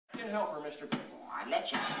help her, Mr. I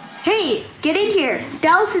let you. Hey, get in here.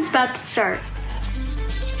 Dallas is about to start.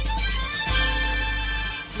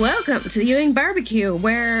 Welcome to the Ewing Barbecue,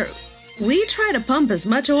 where we try to pump as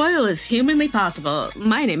much oil as humanly possible.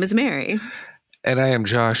 My name is Mary. And I am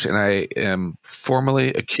Josh, and I am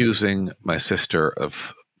formally accusing my sister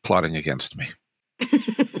of plotting against me.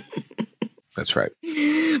 That's right.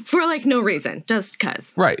 For no reason, just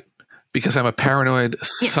cuz. Right. Because I'm a paranoid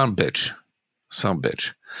sumbitch.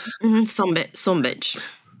 Sumbitch. Sumbitch.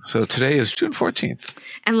 So today is June 14th.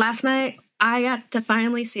 And last night, I got to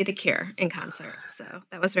finally see The Cure in concert. So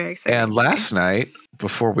that was very exciting. And last night,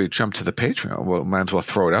 before we jump to the Patreon, well, might as well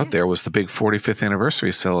throw it out there, was the big 45th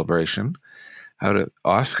anniversary celebration out at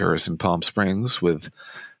Oscars in Palm Springs with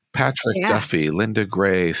Patrick Duffy, Linda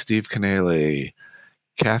Gray, Steve Canale,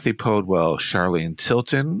 Kathy Podwell, Charlene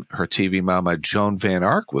Tilton, her TV mama Joan Van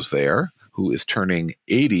Ark was there, who is turning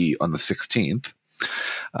 80 on the 16th.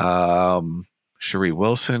 Cherie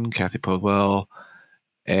Wilson, Kathy Podwell,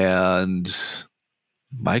 and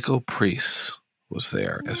Michael Priest was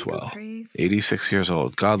there as well. Priest. 86 years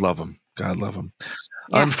old. God love him. God love him.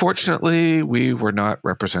 Yeah. Unfortunately, we were not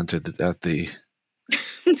represented at the...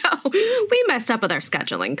 No, we messed up with our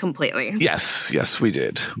scheduling completely. Yes, we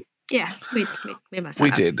did. Yeah, we messed up.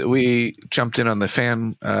 We did. We jumped in on the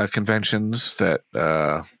fan conventions that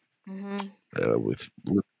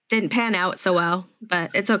didn't pan out so well,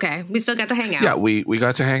 but it's okay. We still got to hang out. Yeah, we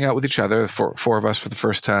got to hang out with each other, four of us for the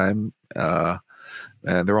first time. And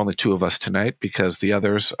there are only two of us tonight because the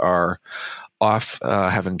others are off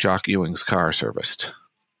having Jock Ewing's car serviced.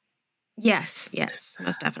 Yes,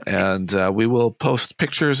 most definitely. And we will post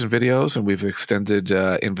pictures and videos, and we've extended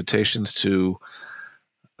invitations to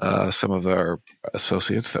some of our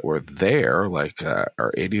associates that were there, like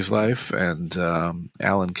our 80s Life and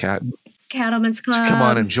Alan Cattleman's Club. To come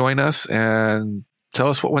on and join us and tell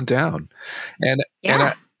us what went down. And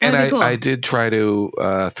cool. I did try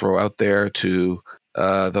to throw out there to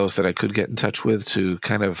those that I could get in touch with to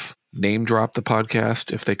kind of name drop the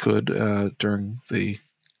podcast if they could during the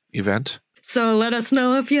event. So let us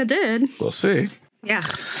know if you did. We'll see. Yeah.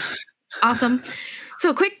 Awesome.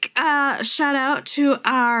 So quick shout out to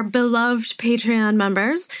our beloved Patreon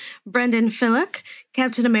members, Brendan Phillick,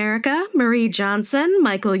 Captain America, Marie Johnson,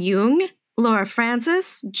 Michael Jung, Laura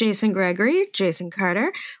Francis, Jason Gregory, Jason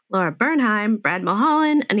Carter, Laura Bernheim, Brad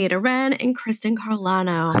Mulholland, Anita Wren, and Kristen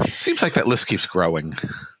Carlano. Seems like that list keeps growing.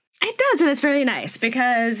 It does, and it's very nice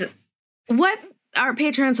because what our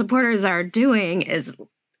Patreon supporters are doing is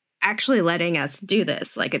actually letting us do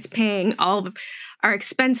this. It's paying all of our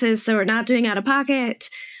expenses, so we're not doing out of pocket,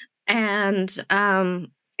 and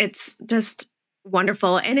it's just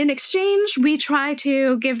wonderful. And in exchange, we try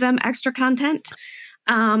to give them extra content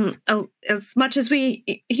as much as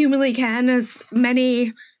we humanly can, as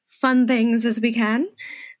many fun things as we can.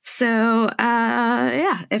 So,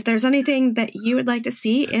 if there's anything that you would like to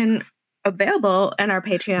see available in our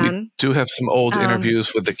Patreon. We do have some old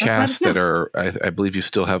interviews with the cast that are, I believe you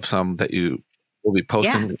still have some that you will be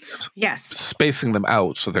posting. Yeah. Yes. Spacing them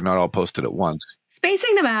out so they're not all posted at once.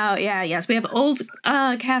 Spacing them out, yes. We have old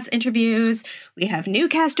cast interviews. We have new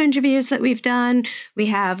cast interviews that we've done. We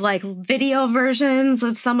have video versions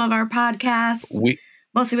of some of our podcasts.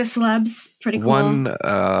 Mostly with celebs. Pretty cool. One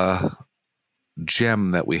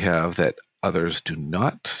gem that we have that others do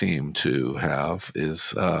not seem to have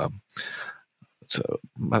is, I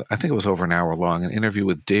think it was over an hour long, an interview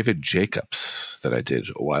with David Jacobs that I did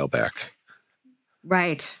a while back.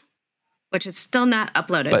 Right. Which is still not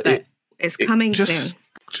uploaded, but is coming soon.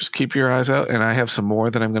 Just keep your eyes out, and I have some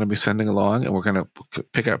more that I'm going to be sending along, and we're going to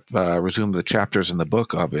pick up, resume the chapters in the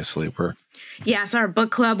book, obviously. Yes, our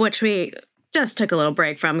book club, which we just took a little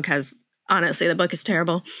break from because honestly, the book is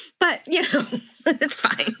terrible, but it's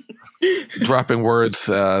fine. Dropping words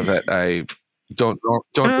that I don't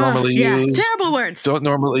normally use. Terrible words. Don't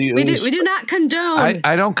normally use. We do not condone.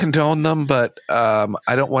 I don't condone them, but I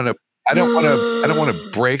don't want to. I don't want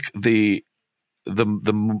to break the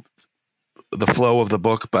flow of the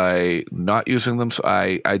book by not using them. So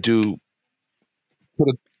I do.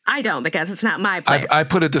 I don't, because it's not my place. I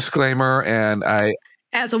put a disclaimer, and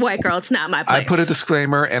as a white girl, it's not my place. I put a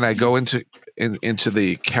disclaimer, and I go into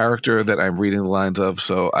the character that I'm reading the lines of.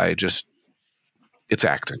 So it's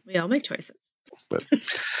acting. We all make choices. But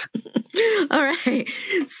all right.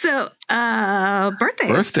 So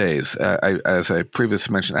birthdays. As I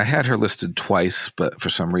previously mentioned, I had her listed twice, but for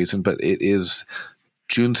some reason. But it is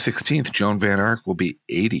June 16th. Joan Van Ark will be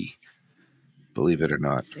 80. Believe it or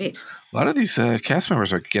not. Sweet. A lot of these cast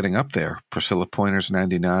members are getting up there. Priscilla Pointer's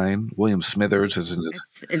 99. William Smithers is in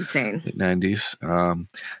his insane. 90s.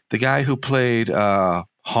 The guy who played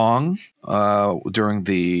Hong during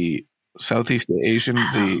the Southeast Asian,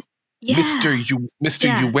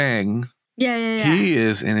 Mr. Ewing. Yeah. He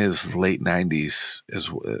is in his late 90s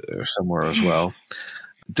or somewhere as well.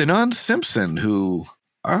 Denon Simpson, who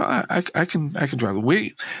I can drive.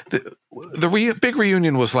 The big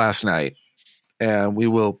reunion was last night, and we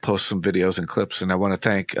will post some videos and clips. And I want to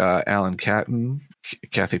thank Alan Catton,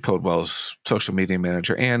 Kathy Podwell's social media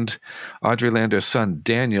manager, and Audrey Lander's son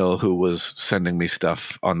Daniel, who was sending me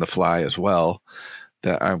stuff on the fly as well.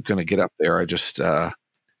 That I'm going to get up there. I just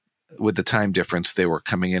with the time difference, they were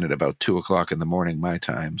coming in at about 2:00 in the morning my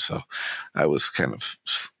time, so I was kind of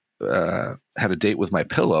had a date with my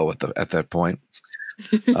pillow at that point.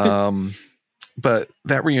 But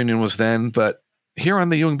that reunion was then. But here on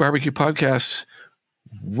the Ewing Barbecue Podcast,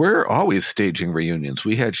 we're always staging reunions.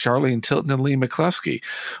 We had Charlene Tilton and Lee McCluskey.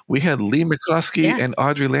 We had Lee McCluskey and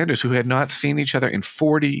Audrey Landers, who had not seen each other in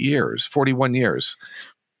 41 years.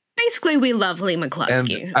 Basically, we love Lee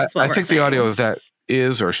McCluskey. And I think the audio of that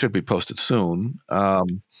is or should be posted soon.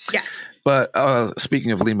 Yes. But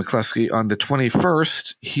speaking of Lee McCluskey, on the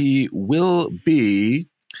 21st, he will be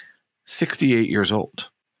 68 years old.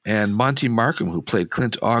 And Monty Markham, who played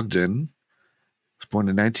Clint Ogden, was born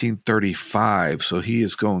in 1935, so he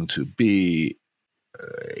is going to be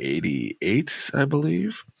 88, I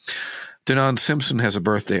believe. Denon Simpson has a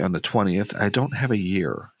birthday on the 20th. I don't have a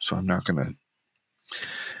year, so I'm not going to.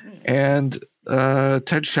 And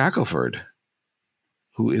Ted Shackelford,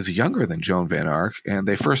 who is younger than Joan Van Ark, and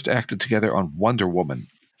they first acted together on Wonder Woman.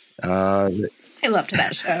 I loved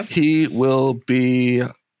that show. He will be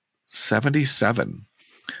 77.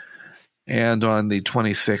 And on the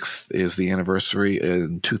 26th is the anniversary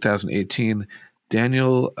in 2018.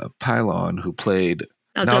 Daniel Pylon, who played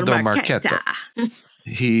Naldo Marquetta.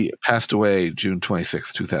 He passed away June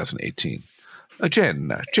 26th, 2018.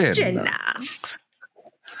 Jenna.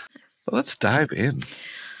 Let's dive in.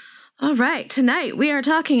 All right. Tonight we are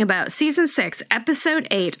talking about Season 6, Episode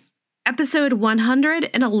 8, Episode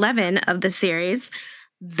 111 of the series,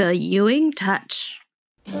 The Ewing Touch.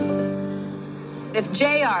 If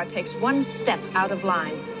JR takes one step out of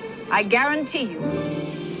line, I guarantee you,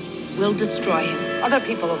 we'll destroy him. Other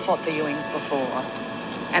people have fought the Ewings before,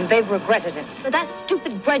 and they've regretted it. But that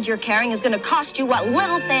stupid grudge you're carrying is going to cost you what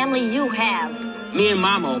little family you have. Me and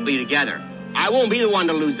Mama will be together. I won't be the one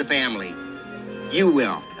to lose the family. You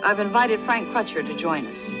will. I've invited Frank Crutcher to join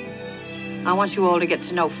us. I want you all to get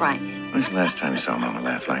to know Frank. When's the last time you saw Mama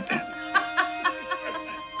laugh like that?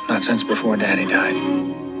 Not since before Daddy died.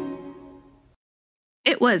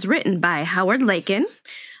 It was written by Howard Lakin,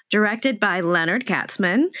 directed by Leonard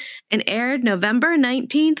Katzman, and aired November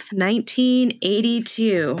 19th,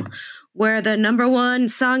 1982, where the #1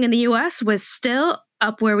 song in the U.S. was still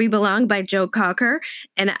Up Where We Belong by Joe Cocker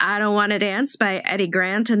and I Don't Want to Dance by Eddie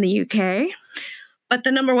Grant in the UK. But the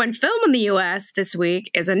 #1 film in the U.S. this week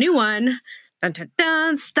is a new one, dun, dun,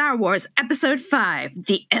 dun, Star Wars Episode 5,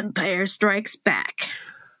 The Empire Strikes Back.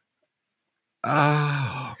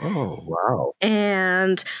 Oh, wow.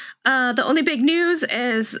 And the only big news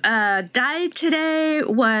is died today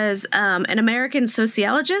was an American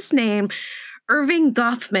sociologist named Irving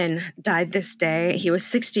Goffman died this day. He was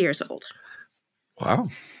 60 years old. Wow.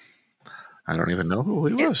 I don't even know who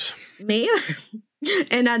he was. Me either.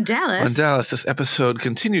 And on Dallas, this episode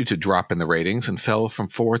continued to drop in the ratings and fell from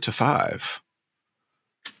 4 to 5.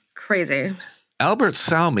 Crazy. Albert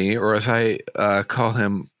Salmi, or as I call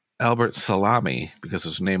him, Albert Salami, because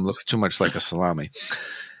his name looks too much like a salami,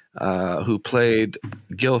 who played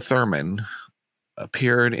Gil Thurman,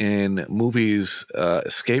 appeared in movies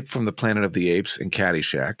Escape from the Planet of the Apes and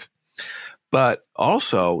Caddyshack, but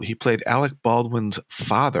also he played Alec Baldwin's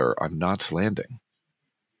father on Knots Landing,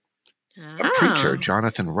 a preacher,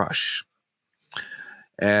 Jonathan Rush.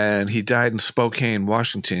 And he died in Spokane,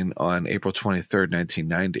 Washington on April 23rd,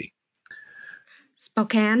 1990.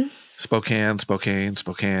 Spokane. It's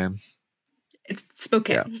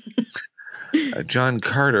Spokane. Yeah. John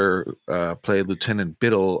Carter played Lieutenant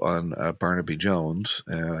Biddle on Barnaby Jones.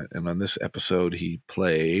 And on this episode,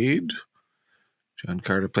 John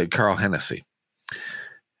Carter played Carl Hennessy.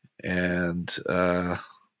 And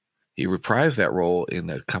he reprised that role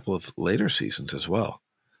in a couple of later seasons as well.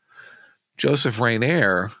 Joseph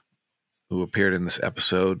Rainier, who appeared in this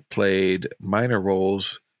episode, played minor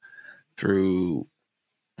roles through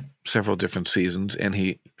several different seasons, and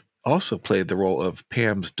he also played the role of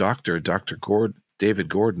Pam's doctor, David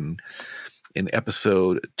Gordon, in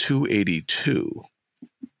episode 282,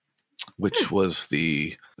 which was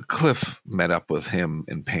the Cliff met up with him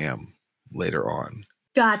and Pam later on.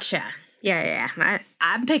 Gotcha. Yeah.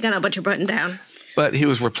 I'm picking up what you're putting down. But he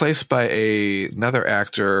was replaced by another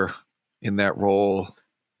actor in that role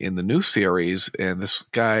in the new series, and this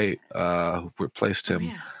guy who replaced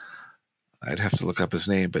him, I'd have to look up his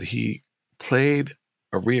name, but he played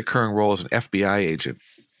a reoccurring role as an FBI agent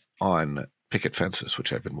on Picket Fences,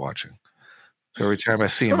 which I've been watching. So every time I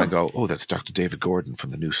see him, I go, "Oh, that's Dr. David Gordon from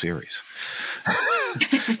the new series."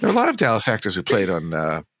 There are a lot of Dallas actors who played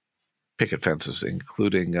on Picket Fences,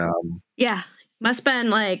 including must been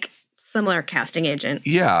like similar casting agent.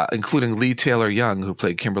 Yeah, including Lee Taylor Young, who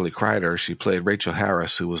played Kimberly Kreider. She played Rachel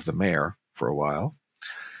Harris, who was the mayor for a while,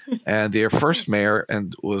 and their first mayor,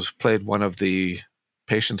 and was played one of the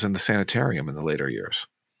patients in the sanitarium in the later years.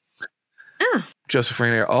 Oh. Joseph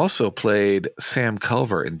Rainier also played Sam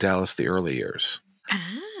Culver in Dallas the early years.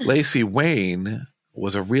 Lacey Wayne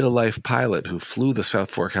was a real-life pilot who flew the South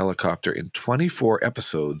Fork helicopter in 24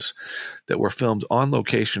 episodes that were filmed on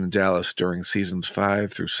location in Dallas during seasons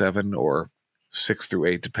 5 through 7 or 6 through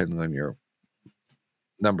 8, depending on your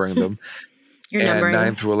numbering them, and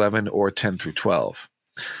 9 through 11 or 10 through 12.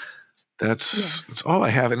 That's all I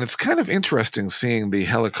have. And it's kind of interesting seeing the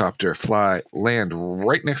helicopter land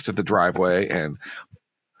right next to the driveway and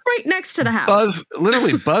right next to the house.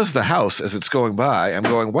 Literally buzz the house as it's going by. I'm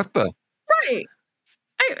going, what the? Right.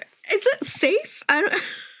 Is it safe?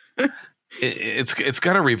 It's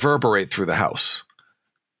got to reverberate through the house.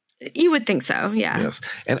 You would think so, yeah. Yes.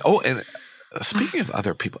 And speaking of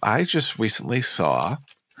other people, I just recently saw,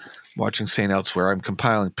 watching St. Elsewhere, I'm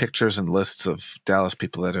compiling pictures and lists of Dallas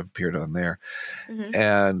people that have appeared on there. Mm-hmm.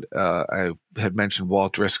 And I had mentioned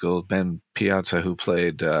Walt Driscoll, Ben Piazza, who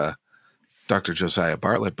played Dr. Josiah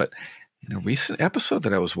Bartlett. But in a recent episode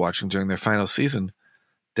that I was watching during their final season,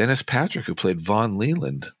 Dennis Patrick, who played Von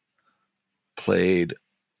Leland, played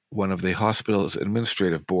one of the hospital's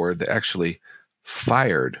administrative board that actually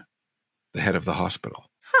fired the head of the hospital.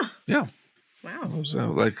 Huh. Yeah. Wow. I was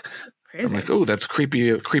like, crazy. I'm like, oh, that's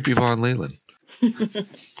creepy Von Leland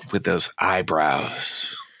with those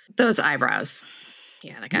eyebrows. Those eyebrows.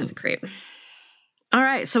 Yeah, that guy's a creep. All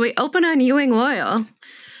right, so we open on Ewing Oil,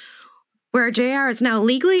 where JR is now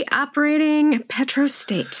legally operating Petro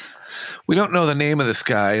State. We don't know the name of this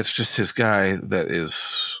guy. It's just his guy that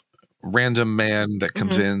is random man that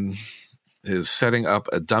comes in, is setting up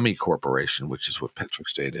a dummy corporation, which is what Petro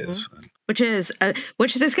State is.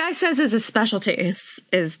 Which this guy says is his specialty,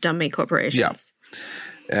 is dummy corporations.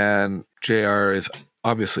 Yeah. And JR is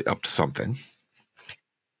obviously up to something.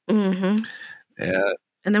 Mm-hmm.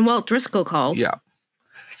 And then Walt Driscoll calls. Yeah.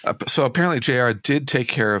 So apparently JR did take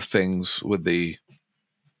care of things with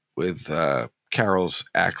Carol's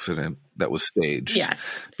accident that was staged.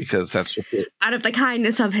 Yes. Because that's what out of the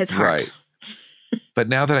kindness of his heart. Right. But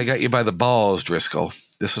now that I got you by the balls, Driscoll,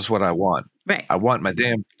 this is what I want. Right. I want my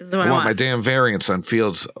damn my damn variance on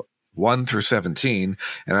fields 1 through 17,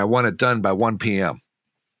 and I want it done by 1 p.m.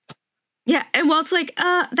 Yeah, and Walt's like,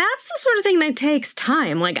 that's the sort of thing that takes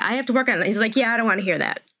time. Like, I have to work on it. He's like, yeah, I don't want to hear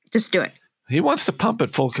that. Just do it. He wants to pump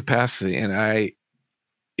at full capacity, and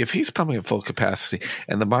if he's pumping at full capacity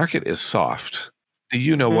and the market is soft,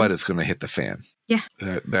 you know what is going to hit the fan. Yeah.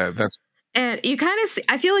 That's. And you kind of see,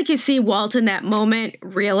 I feel like you see Walt in that moment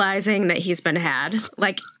realizing that he's been had.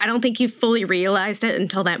 Like, I don't think you fully realized it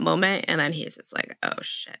until that moment. And then he's just like, oh,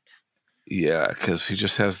 shit. Yeah, because he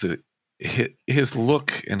just has his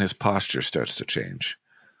look and his posture starts to change.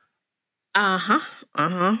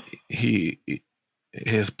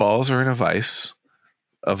 His balls are in a vice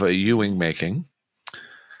of a Ewing making.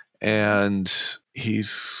 And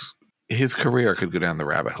his career could go down the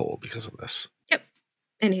rabbit hole because of this.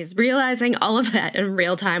 And he's realizing all of that in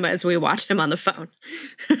real time as we watch him on the phone.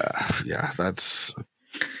 Yeah, that's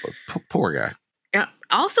poor guy. Yeah.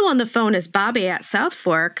 Also on the phone is Bobby at South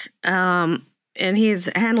Fork, and he's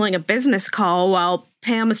handling a business call while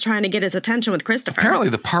Pam is trying to get his attention with Christopher. Apparently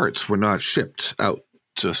the parts were not shipped out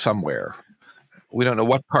to somewhere. We don't know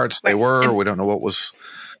what parts they were. And we don't know what was.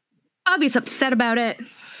 Bobby's upset about it.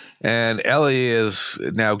 And Ellie is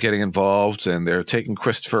now getting involved, and they're taking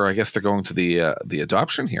Christopher. I guess they're going to the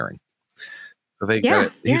adoption hearing. So he's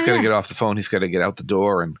got to get off the phone. He's got to get out the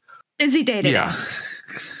door and busy day today. Yeah,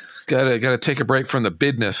 got to take a break from the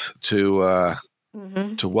business to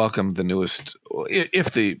welcome the newest.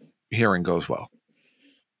 If the hearing goes well,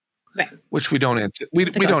 right? Which we don't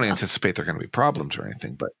anticipate there are going to be problems or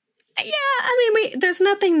anything. But yeah, I mean, there's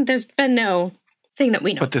nothing. There's been no thing that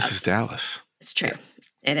we know. But this is Dallas. It's true.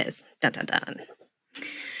 It is. Dun, dun, dun.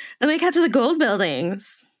 Then we cut to the Gold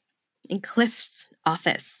buildings in Cliff's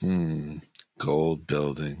office. Gold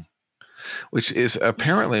building, which is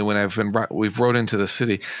apparently when we've rode into the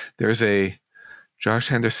city, there's a Josh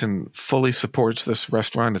Henderson fully supports this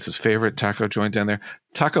restaurant. It's his favorite taco joint down there.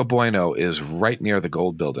 Taco Bueno is right near the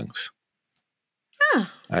gold buildings. Oh,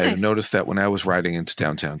 I nice. noticed that when I was riding into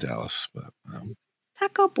downtown Dallas. But,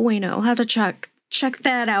 Taco Bueno. I'll have to check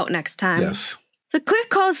that out next time. yes. So Cliff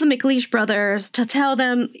calls the McLeish brothers to tell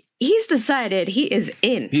them he's decided he is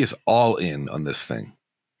in. He is all in on this thing.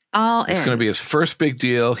 All in. It's going to be his first big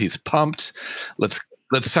deal. He's pumped. Let's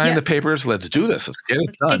sign the papers. Let's do this. Let's get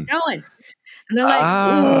it done. Keep going. And they're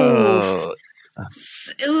like,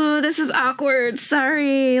 ooh, this is awkward.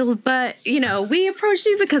 Sorry. But, we approached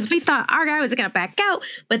you because we thought our guy was going to back out,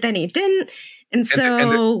 but then he didn't. And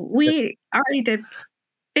so we already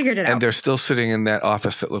figured it out. And they're still sitting in that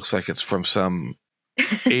office that looks like it's from some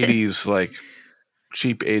 80s, like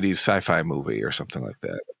cheap 80s sci-fi movie or something like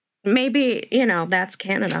that. Maybe, that's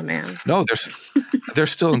Canada, man. No, they're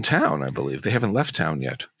still in town, I believe. They haven't left town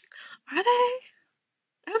yet. Are they?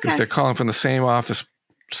 Okay. Because they're calling from the same office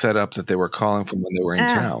setup that they were calling from when they were in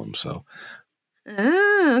town. So.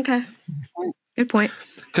 Oh, okay. Good point.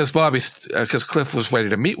 Because Cliff was ready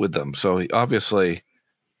to meet with them, so obviously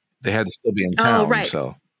they had to still be in town. Oh, right.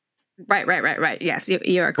 So. Right. Yes, you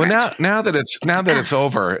are correct. Well, now that it's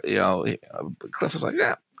over, Cliff was like,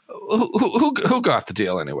 yeah. Who got the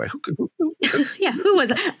deal anyway? Yeah, who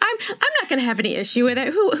was it? I'm not going to have any issue with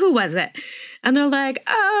it. Who was it? And they're like,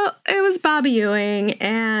 oh, it was Bobby Ewing,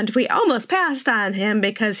 and we almost passed on him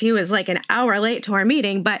because he was like an hour late to our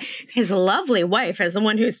meeting, but his lovely wife is the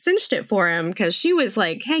one who cinched it for him because she was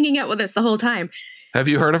like hanging out with us the whole time. Have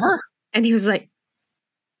you heard of her? And he's like,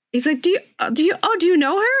 do you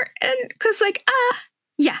know her? And Cliff's like,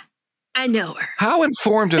 yeah, I know her. How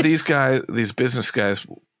informed are these guys, these business guys?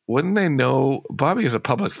 Wouldn't they know Bobby is a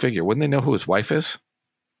public figure? Wouldn't they know who his wife is?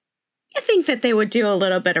 I think that they would do a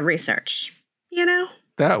little bit of research,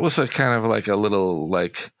 That was a kind of like a little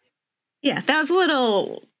like... Yeah, that was a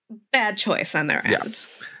little bad choice on their end.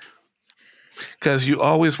 Because you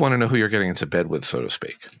always want to know who you're getting into bed with, so to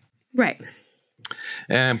speak. Right.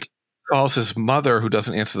 And calls his mother, who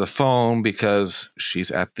doesn't answer the phone because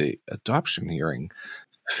she's at the adoption hearing,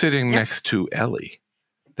 sitting next to Ellie.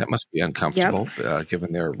 That must be uncomfortable,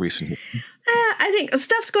 given their recent... I think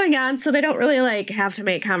stuff's going on, so they don't really have to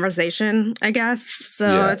make conversation, I guess.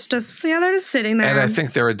 So it's just, they're just sitting there. And I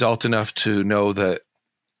think they're adult enough to know that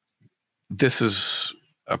this is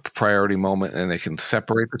a priority moment and they can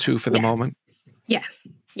separate the two for the moment. Yeah.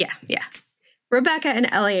 Rebecca and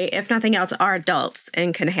Ellie, if nothing else, are adults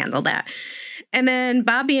and can handle that. And then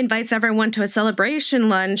Bobby invites everyone to a celebration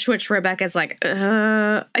lunch, which Rebecca's like,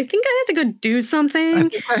 I think I have to go do something. I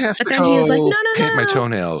think I have to go he's like, no. paint my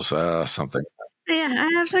toenails, something. Yeah, I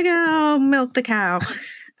have to go milk the cow.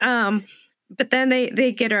 But then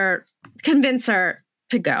they convince her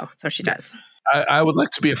to go. So she does. I would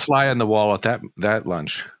like to be a fly on the wall at that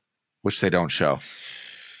lunch, which they don't show.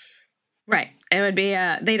 Right. It would be,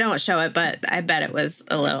 they don't show it, but I bet it was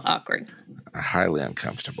a little awkward. Highly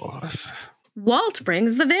uncomfortable. Walt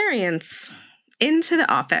brings the variants into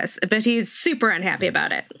the office, but he's super unhappy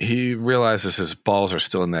about it. He realizes his balls are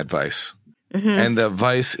still in that vice. Mm-hmm. And the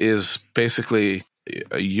vice is basically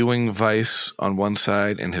a Ewing vice on one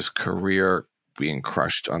side and his career being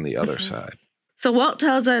crushed on the other side. So Walt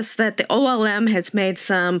tells us that the OLM has made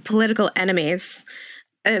some political enemies.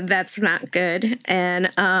 That's not good. And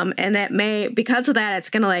that because of that,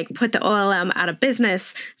 it's going to put the OLM out of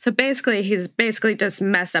business. So basically, he's just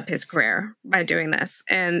messed up his career by doing this.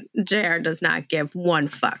 And JR does not give one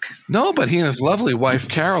fuck. No, but he and his lovely wife,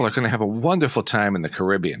 Carol, are going to have a wonderful time in the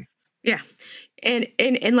Caribbean. Yeah. And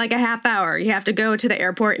in like a half hour, you have to go to the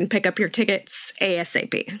airport and pick up your tickets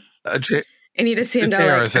ASAP. And you just see him go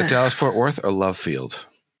JR, is that Dallas Fort Worth or Love Field?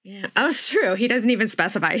 Yeah. Oh, it's true. He doesn't even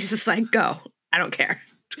specify. He's just like, go. I don't care.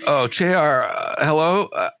 Oh, JR, hello?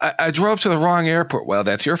 I drove to the wrong airport. Well,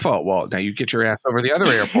 that's your fault, Walt. Now you get your ass over the other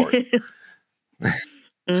airport,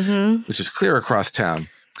 which is clear across town.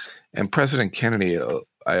 And President Kennedy,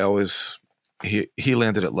 he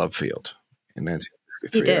landed at Love Field in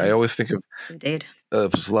 1963. I always think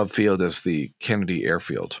of Love Field as the Kennedy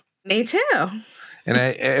airfield. Me too. And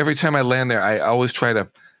every time I land there, I always try to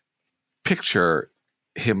picture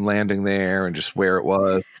him landing there and just where it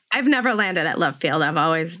was. I've never landed at Love Field. I've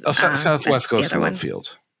always Southwest goes to Love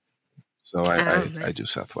Field, so nice. I do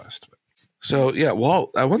Southwest. So yeah,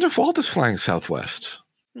 Walt. I wonder if Walt is flying Southwest.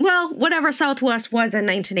 Well, whatever Southwest was in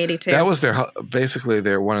 1982. That was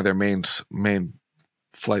one of their main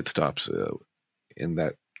flight stops in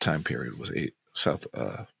that time period was South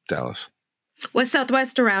Dallas. Was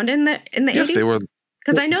Southwest around in the 80s? Yes, they were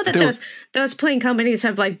Because I know that those plane companies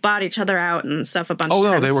have like bought each other out and stuff a bunch of times.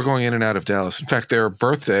 Oh, no, they were going in and out of Dallas. In fact, their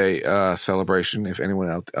birthday celebration, if anyone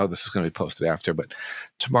this is going to be posted after, but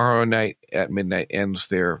tomorrow night at midnight ends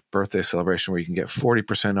their birthday celebration where you can get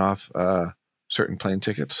 40% off certain plane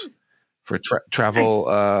tickets for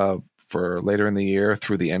travel for later in the year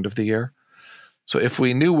through the end of the year. So if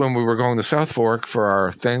we knew when we were going to South Fork for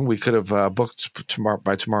our thing, we could have booked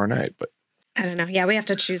by tomorrow night, but I don't know. Yeah, we have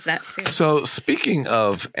to choose that soon. So speaking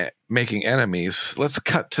of making enemies, let's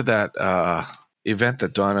cut to that event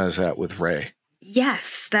that Donna is at with Ray.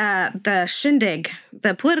 Yes, the shindig,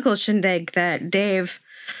 the political shindig that Dave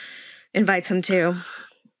invites him to.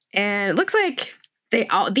 And it looks like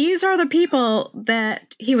these are the people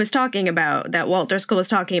that he was talking about, that Walt Driscoll was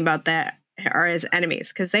talking about, that are his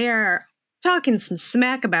enemies, because they are talking some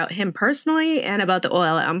smack about him personally and about the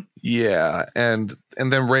OLM. Yeah, and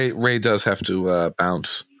then Ray does have to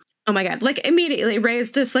bounce. Oh my God. Like immediately Ray's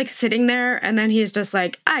just like sitting there and then he's just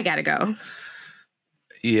like, I gotta go.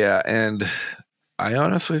 Yeah, and I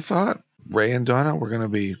honestly thought Ray and Donna were going to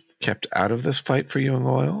be kept out of this fight for Ewing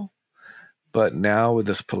Oil. But now with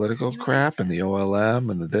this political crap and the OLM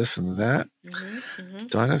and the this and the that,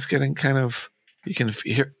 Donna's getting kind of, you can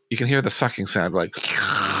hear the sucking sound like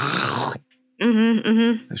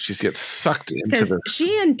and she gets sucked into the.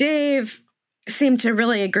 She and Dave seem to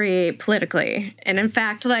really agree politically. And in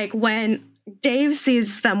fact, like when Dave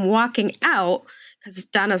sees them walking out, because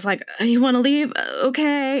Donna's like, you want to leave?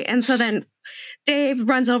 Okay. And so then Dave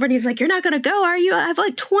runs over and he's like, you're not going to go, are you? I have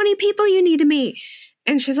like 20 people you need to meet.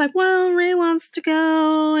 And she's like, well, Ray wants to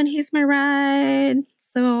go and he's my ride.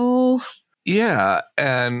 So. Yeah.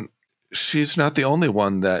 And she's not the only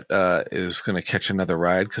one that is going to catch another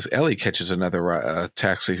ride, because Ellie catches another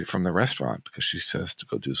taxi from the restaurant because she says to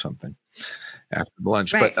go do something after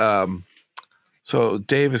lunch. Right. But so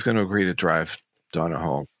Dave is going to agree to drive Donna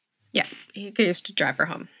home. Yeah, he agrees to drive her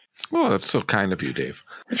home. Oh, that's so kind of you, Dave.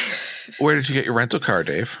 Where did you get your rental car,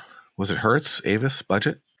 Dave? Was it Hertz, Avis,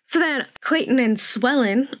 budget? So then Clayton and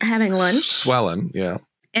Swellen are having lunch. Swellen, yeah.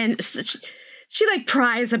 And she like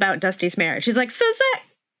pries about Dusty's marriage. She's like, so is that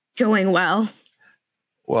going well?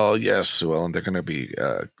 Well, yes, Swellen. They're going to be,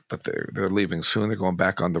 but they're leaving soon. They're going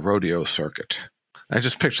back on the rodeo circuit. I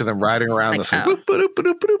just picture them riding around this.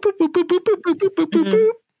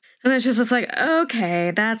 And then she's just like,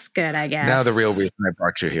 okay, that's good, I guess. Now the real reason I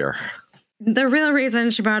brought you here. The real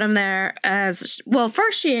reason she brought him there well,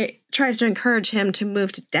 first she tries to encourage him to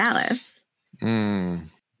move to Dallas.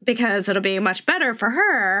 Because it'll be much better for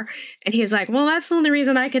her. And he's like, well, that's the only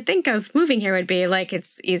reason I could think of moving here would be like,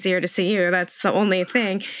 it's easier to see you. That's the only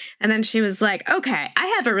thing. And then she was like, okay, I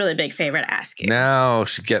have a really big favor to ask you. Now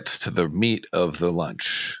she gets to the meat of the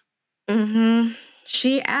lunch.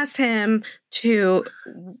 She asked him to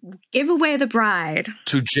give away the bride.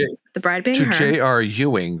 To the bride being her. To J.R.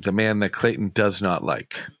 Ewing, the man that Clayton does not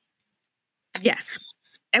like. Yes.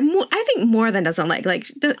 And I think more than doesn't like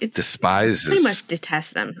despises. Pretty much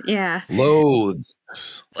detests them. Yeah.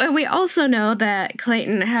 Loathes. And we also know that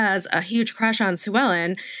Clayton has a huge crush on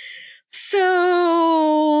Swellen.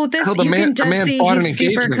 So this the man bought an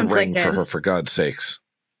engagement ring for her, for God's sakes.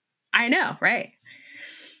 I know, right?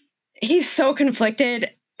 He's so conflicted,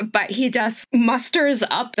 but he just musters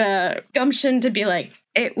up the gumption to be like,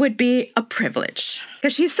 it would be a privilege.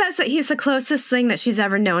 Because she says that he's the closest thing that she's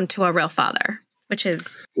ever known to a real father, which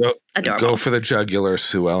is adorable. Go for the jugular,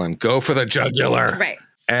 Swellen. Go for the jugular. Right.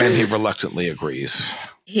 And he reluctantly agrees.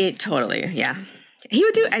 He totally, yeah. He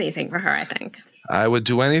would do anything for her, I think. I would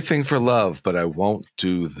do anything for love, but I won't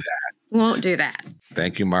do that. Won't do that.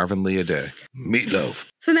 Thank you, Marvin Lee Day. Meatloaf.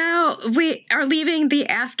 So now we are leaving the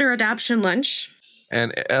after adoption lunch.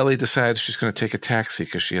 And Ellie decides she's going to take a taxi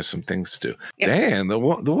because she has some things to do. Yep. Damn, the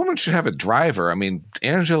woman should have a driver. I mean,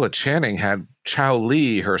 Angela Channing had Chow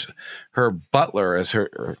Lee, her butler, as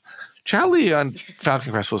her. Chow Lee on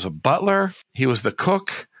Falcon Crest was a butler. He was the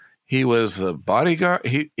cook. He was the bodyguard.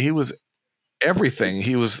 He was everything.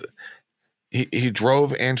 He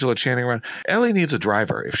drove Angela Channing around. Ellie needs a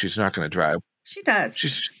driver if she's not going to drive. She does.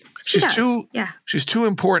 She's too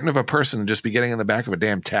important of a person to just be getting in the back of a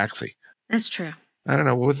damn taxi. That's true. I don't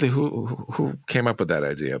know who came up with that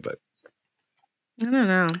idea, but I don't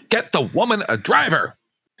know. Get the woman a driver.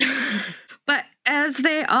 But as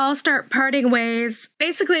they all start parting ways,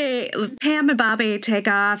 basically Pam and Bobby take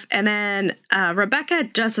off, and then Rebecca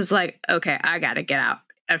just is like, okay, I got to get out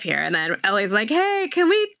of here. And then Ellie's like, hey, can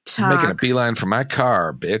we talk? Making a beeline for my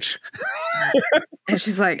car, bitch. And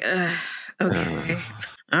she's like, okay,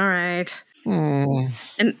 all right.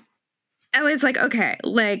 And Ellie's like, okay,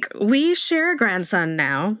 like, we share a grandson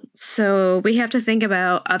now, so we have to think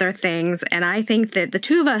about other things, and I think that the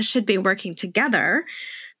two of us should be working together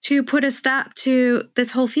to put a stop to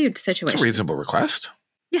this whole feud situation. It's a reasonable request.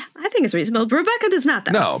 Yeah, I think it's reasonable. Rebecca does not,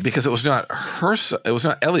 though. No, because it was not her son. It was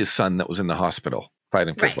not Ellie's son that was in the hospital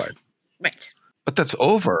fighting for his life. Right. But that's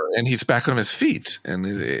over, and he's back on his feet, and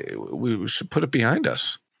we should put it behind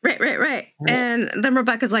us. Right. Yeah. And then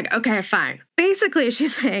Rebecca's like, okay, fine. Basically,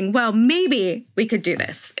 she's saying, well, maybe we could do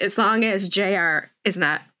this as long as JR is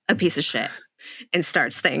not a piece of shit and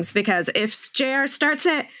starts things. Because if JR starts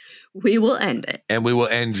it, we will end it. And we will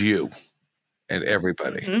end you and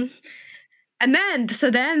everybody. Mm-hmm. And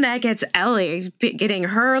then that gets Ellie getting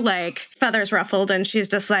her like feathers ruffled, and she's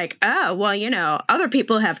just like, oh, well, you know, other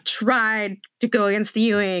people have tried to go against the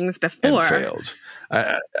Ewings before. And failed.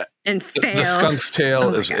 Failed. The skunk's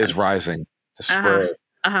tail is rising to spur.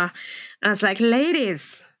 And I was like,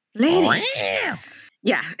 ladies.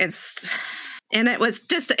 Yeah, it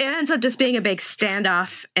ends up just being a big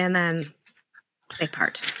standoff, and then they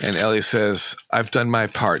part. And Ellie says, I've done my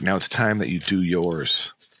part. Now it's time that you do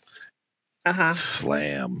yours.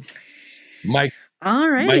 Slam. Mike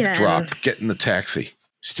drop. Get in the taxi.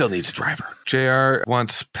 Still needs a driver. JR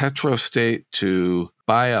wants Petrostate to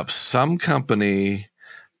buy up some company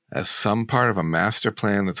as some part of a master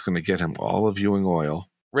plan that's going to get him all of Ewing Oil.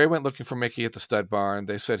 Ray went looking for Mickey at the stud barn.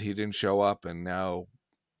 They said he didn't show up, and now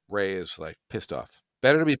Ray is like pissed off.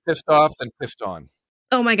 Better to be pissed off than pissed on.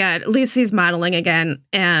 Oh my God. Lucy's modeling again,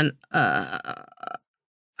 and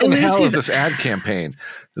what the hell is this ad campaign?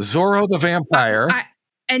 Zorro the Vampire.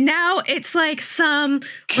 And now it's like some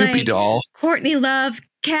Cupid doll. Courtney Love,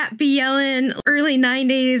 Cat be yelling, early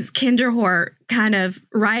 90s Kinderhort kind of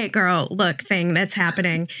riot girl look thing that's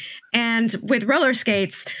happening. And with roller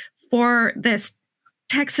skates for this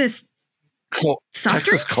Texas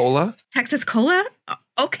Texas Cola? Texas Cola?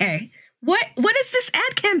 Okay. What is this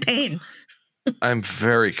ad campaign? I'm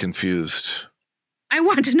very confused. I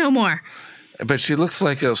want to know more. But she looks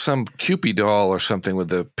like some Cupid doll or something with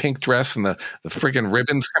the pink dress and the friggin'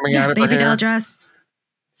 ribbons coming out of her hair. Baby doll dress.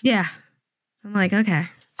 Yeah. I'm like, okay.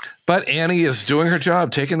 But Annie is doing her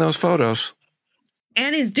job, taking those photos.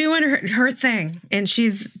 Annie's doing her thing, and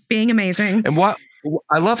she's being amazing. And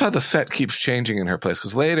I love how the set keeps changing in her place,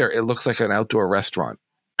 because later it looks like an outdoor restaurant.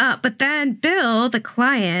 But then Bill, the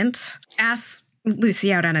client, asks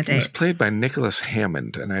Lucy out on a date. It was played by Nicholas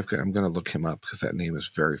Hammond, and I'm going to look him up because that name is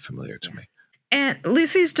very familiar to me. And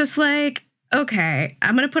Lucy's just like, okay,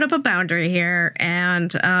 I'm going to put up a boundary here.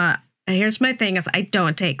 And here's my thing is I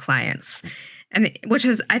don't take clients. And which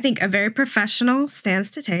is, I think, a very professional stance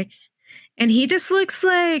to take. And he just looks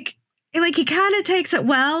like he kind of takes it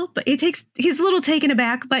well, but he's a little taken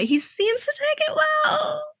aback, but he seems to take it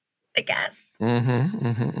well, I guess.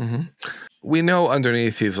 We know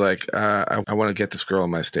underneath he's like, I want to get this girl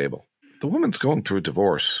in my stable. The woman's going through a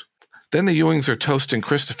divorce. Then the Ewings are toasting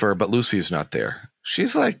Christopher, but Lucy's not there.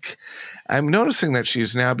 She's like, I'm noticing that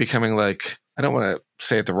she's now becoming like, I don't want to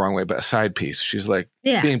say it the wrong way, but a side piece. She's like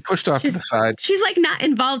being pushed off to the side. She's like not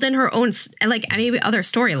involved in her own, like any other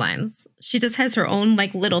storylines. She just has her own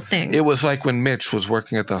like little thing. It was like when Mitch was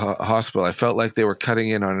working at the hospital. I felt like they were cutting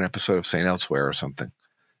in on an episode of St. Elsewhere or something.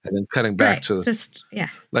 And then cutting back to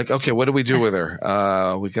like, okay, what do we do with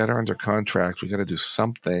her? We got her under contract. We got to do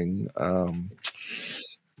something.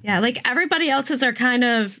 Yeah, like everybody else's are kind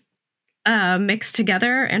of mixed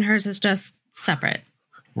together, and hers is just separate.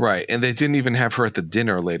 Right, and they didn't even have her at the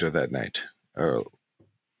dinner later that night.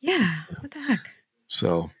 Yeah, what the heck?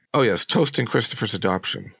 So, oh yes, toasting Christopher's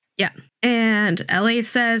adoption. Yeah, and Ellie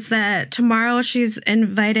says that tomorrow she's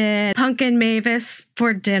invited Punk and Mavis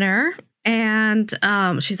for dinner. And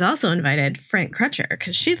she's also invited Frank Crutcher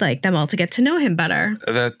because she'd like them all to get to know him better.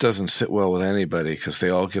 That doesn't sit well with anybody because they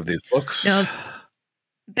all give these looks. No,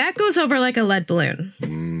 that goes over like a lead balloon.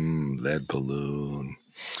 Lead balloon.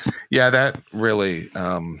 Yeah, that really,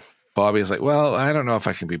 Bobby's like, well, I don't know if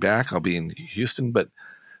I can be back. I'll be in Houston, but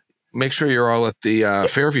make sure you're all at the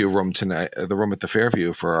Fairview room tonight, the room at the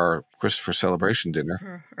Fairview for our Christopher celebration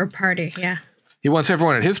dinner. Or party, yeah. He wants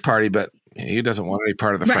everyone at his party, but he doesn't want any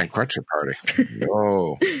part of the Frank Crutcher party.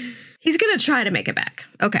 No. He's going to try to make it back.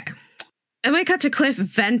 Okay. And we cut to Cliff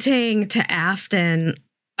venting to Afton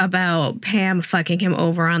about Pam fucking him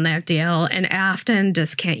over on that deal. And Afton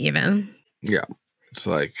just can't even. Yeah. It's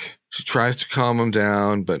like she tries to calm him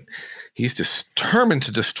down, but he's determined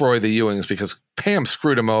to destroy the Ewings because Pam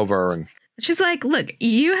screwed him over. And she's like, look,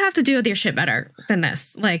 you have to deal with your shit better than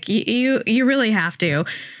this. Like, you really have to.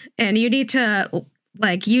 And you need to...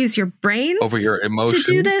 like use your brains over your emotion to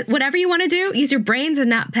do that. Whatever you want to do, use your brains and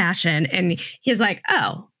not passion. And he's like,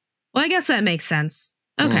 oh, Well, I guess that makes sense.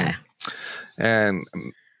 Okay. And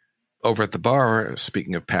over at the bar,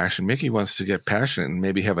 speaking of passion, Mickey wants to get passionate and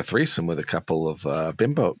maybe have a threesome with a couple of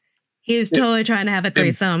bimbo. He was totally trying to have a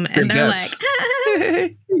threesome, and they're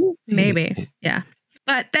like, maybe. Yeah.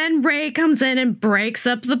 But then Ray comes in and breaks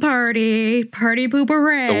up the party. Party pooper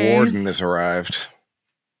Ray. The warden has arrived.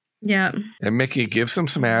 Yeah. And Mickey gives him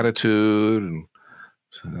some attitude and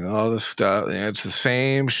all this stuff. It's the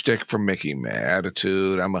same shtick from Mickey. My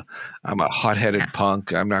attitude. I'm a hot-headed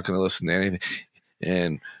punk. I'm not going to listen to anything.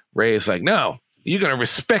 And Ray's like, no, you're going to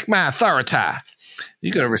respect my authority.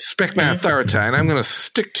 You're going to respect my authority, and I'm going to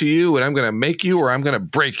stick to you, and I'm going to make you, or I'm going to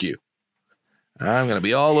break you. I'm going to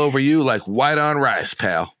be all over you like white on rice,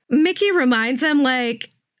 pal. Mickey reminds him like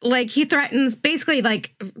he threatens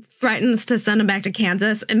to send him back to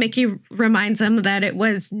Kansas. And Mickey reminds him that it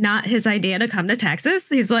was not his idea to come to Texas.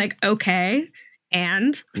 He's like, okay.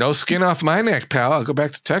 And no skin off my neck, pal. I'll go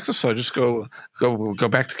back to Texas. So I'll just go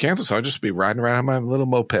back to Kansas. I'll just be riding around on my little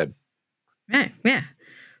moped. Right. Yeah.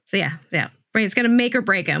 So yeah. Ray's going to make or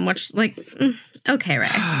break him, which okay, Ray.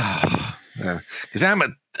 Because I'm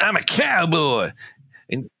a cowboy,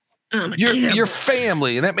 and your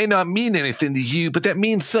family, and that may not mean anything to you, but that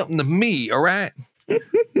means something to me. All right.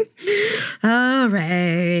 All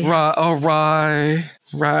right. All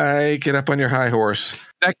right. Get up on your high horse.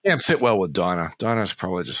 That can't sit well with Donna. Donna's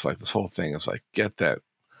probably just like, this whole thing is like, get that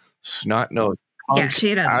snot nose. Yeah,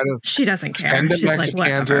 she doesn't. She doesn't care. Send him She's back like, to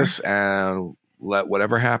whatever. Kansas and let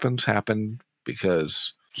whatever happen,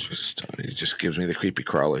 because it just gives me the creepy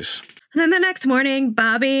crawlies. And then the next morning,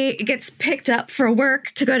 Bobby gets picked up for work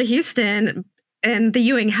to go to Houston in the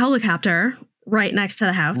Ewing helicopter right next to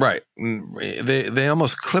the house. Right. They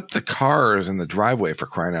almost clipped the cars in the driveway, for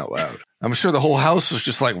crying out loud. I'm sure the whole house was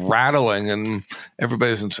just like rattling, and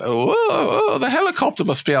everybody's whoa, the helicopter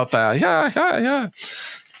must be out there. Yeah.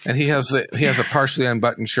 And he has a partially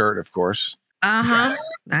unbuttoned shirt, of course. I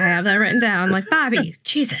have that written down. Like, Bobby,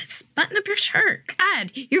 Jesus, button up your shirt.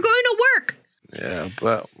 God, you're going to work. Yeah,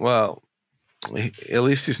 but well, at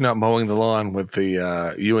least he's not mowing the lawn with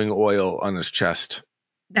the Ewing oil on his chest.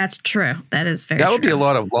 That's true. That is very true. That would be a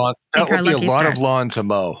lot of lawn. That would be a lot of lawn to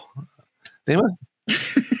mow. They must.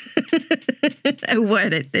 It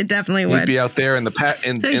would. It definitely would. He'd be out there in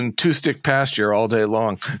the in two-stick pasture all day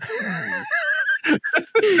long.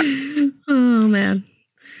 Oh man.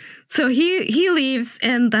 So he leaves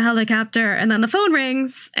in the helicopter, and then the phone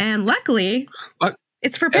rings, and luckily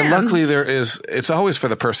it's for Pam. And luckily it's always for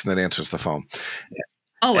the person that answers the phone.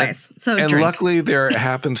 Always. And luckily there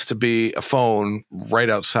happens to be a phone right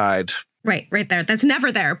outside. Right there. That's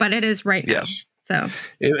never there, but it is right now. Yes. So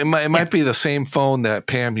it might be the same phone that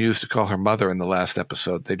Pam used to call her mother in the last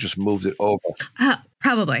episode. They just moved it over.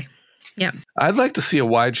 Probably. Yeah. I'd like to see a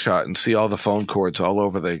wide shot and see all the phone cords all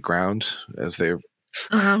over the ground as they're.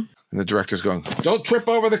 And the director's going, "Don't trip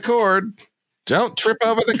over the cord. Don't trip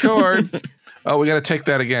over the cord." Oh, we got to take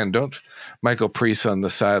that again. Don't. Michael Priest on the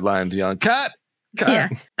sideline yelling, "Cut!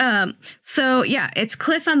 Cut!" Yeah. So yeah, it's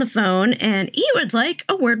Cliff on the phone, and he would like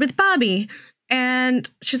a word with Bobby. And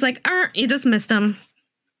she's like, you just missed him.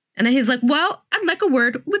 And then he's like, well, I'd like a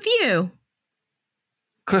word with you.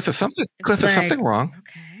 Cliff, is something wrong?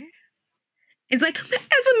 Okay. It's like, as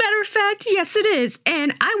a matter of fact, yes, it is.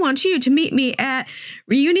 And I want you to meet me at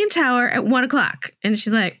Reunion Tower at 1:00. And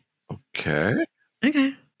she's like, okay, we'll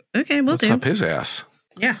do. What's up his ass?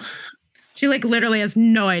 Yeah. She like literally has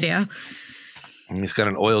no idea. And he's got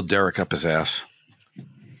an oil derrick up his ass.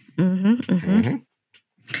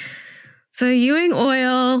 So Ewing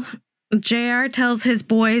Oil, JR tells his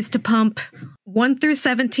boys to pump 1 through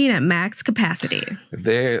 17 at max capacity.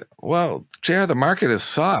 JR, the market is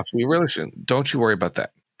soft. We really shouldn't. Don't you worry about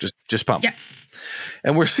that. Just pump. Yeah.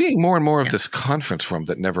 And we're seeing more and more of this conference room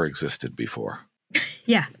that never existed before.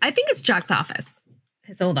 Yeah. I think it's Jock's office.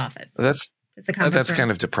 His old office. That's kind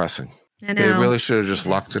of depressing. I know. They really should have just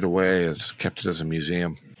locked it away and kept it as a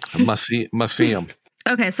museum. A museum.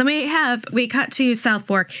 Okay, so we cut to South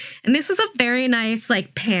Fork, and this is a very nice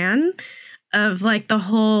like pan of like the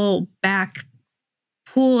whole back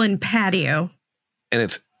pool and patio. And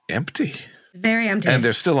it's empty. It's very empty. And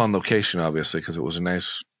they're still on location, obviously, because it was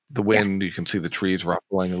the wind, you can see the trees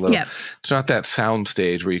ruffling a little. Yep. It's not that sound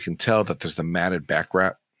stage where you can tell that there's the matted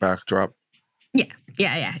backdrop.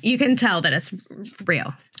 Yeah. You can tell that it's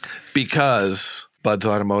real. Because Bud's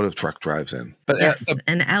automotive truck drives in. But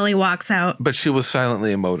and Ellie walks out. But she was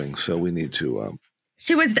silently emoting, so we need to...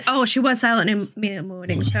 She was silently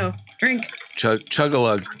emoting, so drink.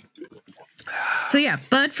 Chug-a-lug. So yeah,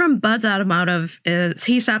 Bud from Bud's Automotive,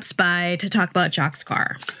 he stops by to talk about Jock's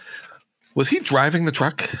car. Was he driving the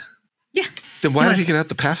truck? Yeah. Then why did he get out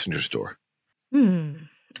the passenger's door?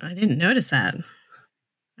 I didn't notice that.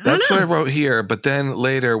 That's what I wrote here. But then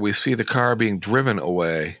later we see the car being driven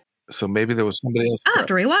away. So maybe there was somebody else. I'll have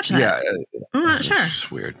to rewatch that. Yeah. I'm not sure. It's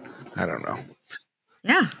just weird. I don't know.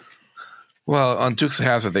 Yeah. Well, on Dukes of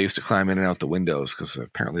Hazzard, they used to climb in and out the windows because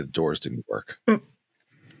apparently the doors didn't work.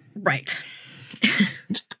 Right.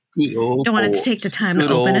 Don't want it to take the time to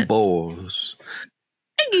open it. Boys.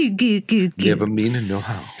 Never mean to know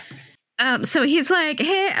how. So he's like,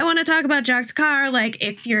 hey, I want to talk about Jock's car. Like,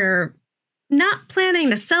 if you're not planning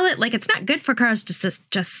to sell it, like, it's not good for cars to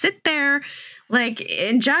just sit there. Like,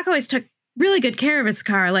 and Jock always took really good care of his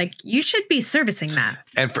car. Like, you should be servicing that.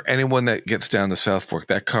 And for anyone that gets down to South Fork,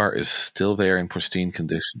 that car is still there in pristine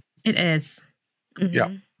condition. It is. Mm-hmm. Yeah.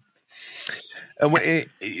 And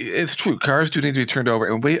it's true. Cars do need to be turned over.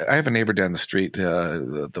 And I have a neighbor down the street.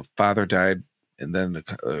 The father died, and then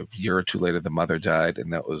a year or two later, the mother died,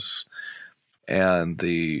 and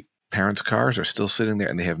the parents' cars are still sitting there,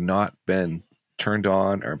 and they have not been turned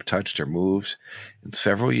on or touched or moved in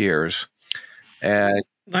several years. And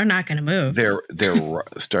they're not going to move. They're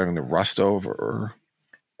starting to rust over,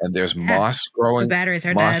 and there's moss growing. The batteries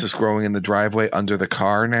are moss dead. is growing in the driveway under the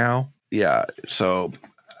car now. Yeah, so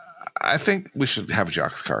I think we should have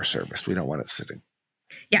Jock's car serviced. We don't want it sitting.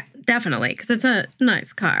 Yeah, definitely, because it's a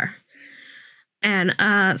nice car. And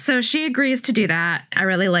so she agrees to do that. I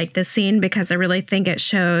really like this scene because I really think it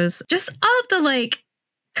shows just all of the like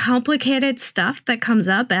complicated stuff that comes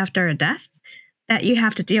up after a death that you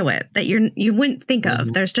have to deal with, that you wouldn't think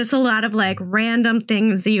of. There's just a lot of like random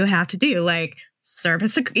things that you have to do, like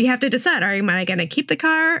service. You have to decide, am I going to keep the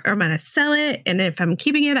car or am I going to sell it? And if I'm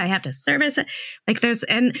keeping it, I have to service it. Like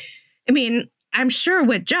I'm sure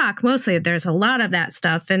with Jock, mostly there's a lot of that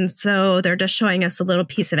stuff. And so they're just showing us a little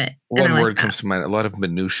piece of it. One word comes to mind, a lot of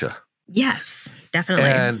minutia. Yes, definitely.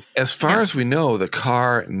 And as far as we know, the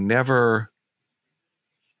car never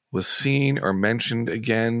was seen or mentioned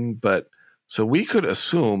again, but so we could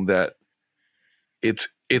assume that it's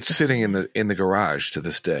sitting in the garage to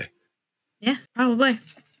this day. Yeah, probably.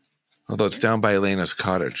 Although it's down by Elena's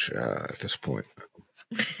cottage at this point.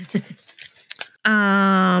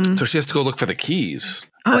 So she has to go look for the keys.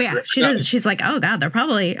 Oh yeah, she does. She's like, oh god, they're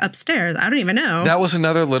probably upstairs. I don't even know. That was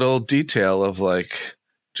another little detail of like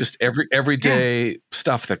just everyday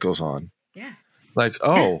stuff that goes on. Yeah. Like,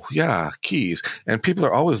 keys, and people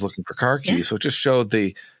are always looking for car keys. Yeah. So it just showed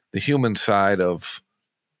the human side of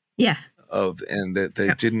and that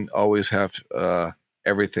they didn't always have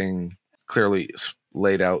everything clearly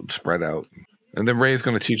laid out and spread out. And then Ray's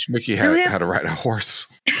going to teach Mickey how to ride a horse.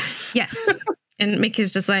 Yes. And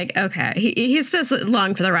Mickey's just like, okay. He's just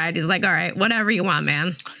along for the ride. He's like, all right, whatever you want,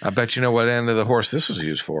 man. I bet you know what end of the horse this was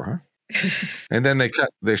used for, huh? And then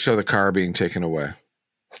they show the car being taken away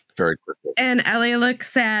very quickly. And Ellie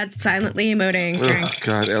looks sad, silently emoting. Oh,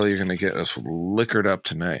 God, Ellie, you're going to get us liquored up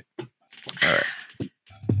tonight. All right.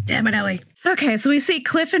 Damn it, Ellie. Okay, so we see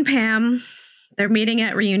Cliff and Pam. They're meeting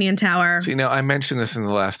at Reunion Tower. See, now I mentioned this in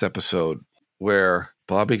the last episode where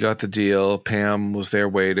Bobby got the deal, Pam was there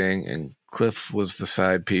waiting, and Cliff was the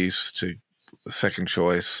side piece to the second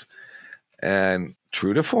choice. And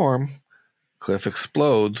true to form, Cliff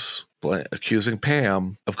explodes, accusing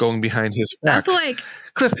Pam of going behind his back. That's like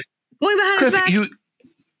Cliff, going behind his back.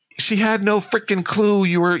 She had no freaking clue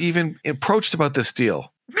you were even approached about this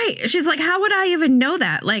deal. Right. She's like, how would I even know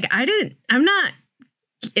that? Like, I'm not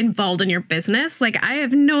involved in your business. Like, I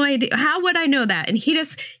have no idea. How would I know that? And he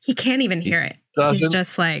can't even hear it. He's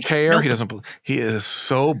just like, care. Nope. He is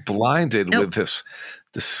so blinded with this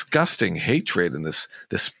disgusting hatred and this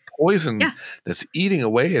poison that's eating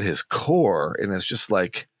away at his core. And it's just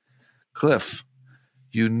like, Cliff,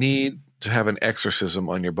 you need to have an exorcism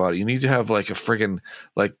on your body. You need to have like a friggin'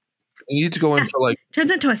 like, you need to go in for like,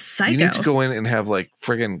 turns into a psycho. You need to go in and have like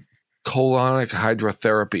friggin' colonic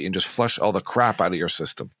hydrotherapy and just flush all the crap out of your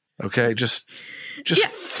system. Okay, just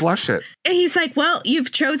flush it. And he's like, well,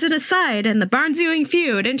 you've chosen a side in the Barnes-Ewing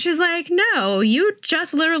feud. And she's like, no, you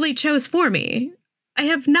just literally chose for me. I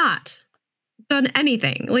have not done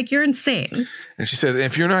anything. Like, you're insane. And she said,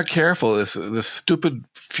 if you're not careful, this stupid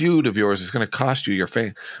feud of yours is going to cost you your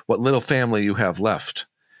what little family you have left.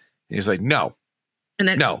 And he's like, no. And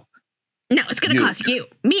then no, it's going to cost you.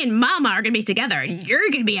 Me and Mama are going to be together, and you're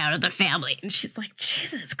going to be out of the family. And she's like,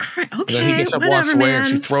 Jesus Christ. Okay, and then he gets up, walks away, and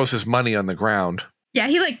she throws his money on the ground. Yeah,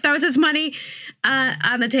 he like throws his money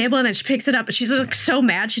on the table, and then she picks it up. She's like so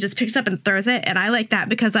mad, she just picks it up and throws it. And I like that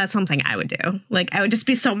because that's something I would do. Like, I would just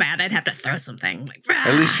be so mad, I'd have to throw something. Like,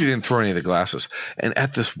 at least she didn't throw any of the glasses. And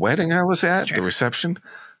at this wedding I was at, the reception,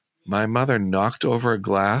 my mother knocked over a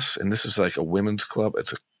glass, and this is like a women's club.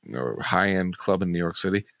 It's a or high-end club in New York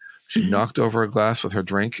City. She knocked over a glass with her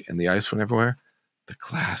drink, and the ice went everywhere. The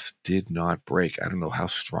glass did not break. I don't know how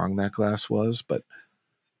strong that glass was, but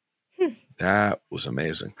that was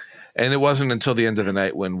amazing. And it wasn't until the end of the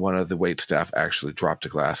night when one of the wait staff actually dropped a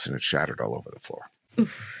glass and it shattered all over the floor.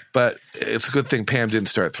 But it's a good thing Pam didn't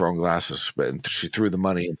start throwing glasses, but she threw the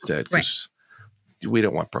money instead, because we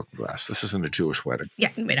don't want broken glass. This isn't a Jewish wedding. Yeah,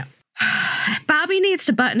 we don't. Bobby needs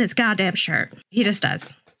to button his goddamn shirt. He just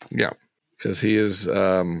does. Yeah, because he is,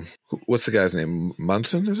 what's the guy's name?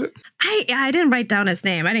 Munson, is it? I didn't write down his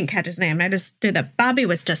name. I didn't catch his name. I just knew that Bobby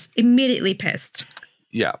was just immediately pissed.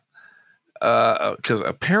 Yeah. Because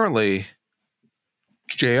apparently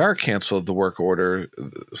JR canceled the work order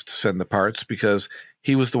to send the parts because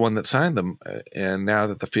he was the one that signed them. And now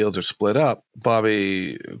that the fields are split up,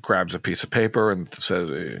 Bobby grabs a piece of paper and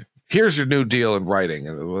says, here's your new deal in writing.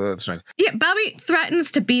 And well, that's not. Yeah, Bobby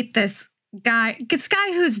threatens to beat this guy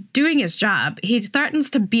who's doing his job. He threatens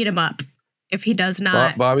to beat him up if he does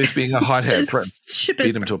not. Bobby's being a hothead.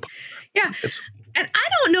 Beat him to a. Yeah. And I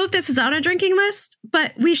don't know if this is on a drinking list,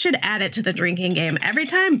 but we should add it to the drinking game. Every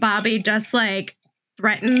time Bobby just like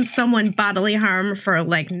threatens someone bodily harm for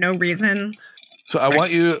like no reason. So I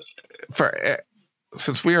want you to,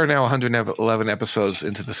 since we are now 111 episodes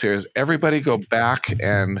into the series, everybody go back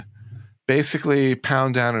and basically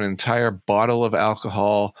pound down an entire bottle of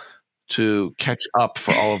alcohol to catch up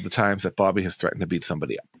for all of the times that Bobby has threatened to beat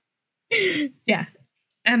somebody up. Yeah.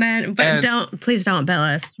 And then, please don't bill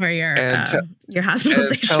us for your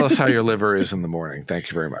hospitalization. And tell us how your liver is in the morning.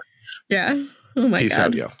 Thank you very much. Yeah. Oh my God. Peace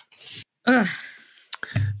out, yo. Ugh.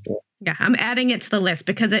 Yeah, I'm adding it to the list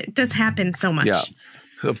because it just happens so much. Yeah.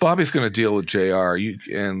 So Bobby's going to deal with JR,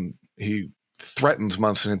 and he threatens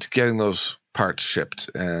Munson into getting those parts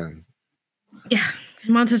shipped. And yeah.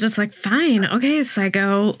 And Munson's just like, fine. Okay,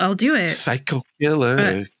 psycho. I'll do it. Psycho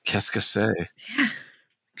killer. Qu'est-ce que c'est? Yeah.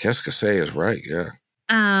 Qu'est-ce que c'est is right, yeah.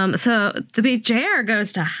 So the JR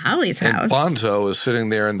goes to Holly's house. And Bonzo is sitting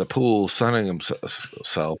there in the pool sunning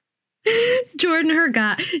himself. Jordan, her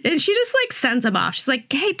guy, and she just like sends him off. She's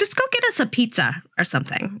like, hey, just go get us a pizza or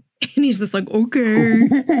something. And he's just like, okay.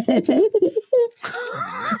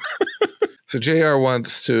 So JR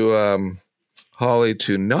wants to Holly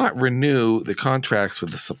to not renew the contracts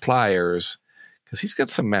with the suppliers because he's got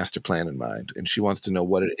some master plan in mind, and she wants to know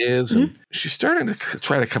what it is. And she's starting to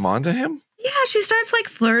try to come on to him. Yeah, she starts like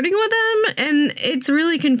flirting with him, and it's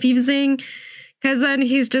really confusing because then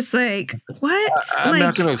he's just like, what? I'm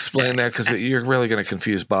not going to explain that because you're really going to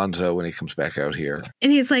confuse Bonzo when he comes back out here.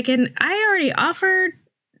 And he's like, and I already offered,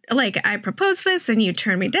 like, I proposed this and you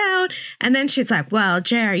turned me down. And then she's like, well,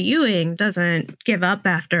 J.R. Ewing doesn't give up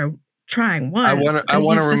after trying once. I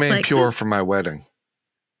want to remain like, pure for my wedding.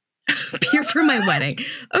 Pure for my wedding.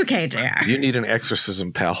 Okay, JR. You need an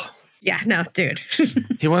exorcism, pal. Yeah, no, dude.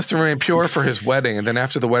 He wants to remain pure for his wedding, and then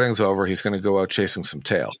after the wedding's over, he's going to go out chasing some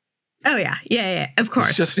tail. Oh, yeah. Yeah, of course.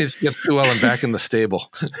 He just needs to get Sue Ellen back in the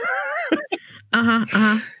stable. And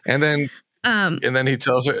then he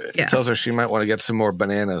tells her she might want to get some more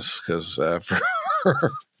bananas because for her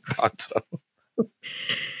Bonzo.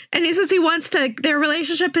 And he says he wants to, their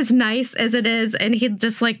relationship is nice as it is, and he'd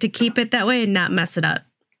just like to keep it that way and not mess it up.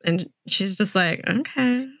 And she's just like,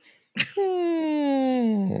 okay.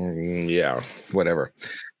 Yeah, whatever.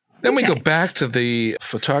 Then we go back to the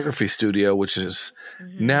photography studio, which is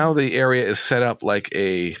now the area is set up like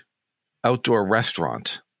a outdoor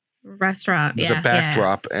restaurant. There's a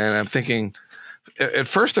backdrop. Yeah. And I'm thinking, at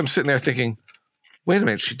first I'm sitting there thinking, wait a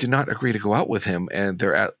minute, she did not agree to go out with him. And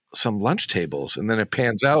they're at some lunch tables. And then it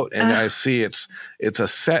pans out and I see it's a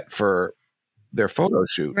set for their photo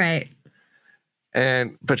shoot. Right.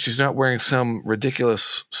 But she's not wearing some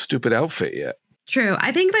ridiculous, stupid outfit yet. True.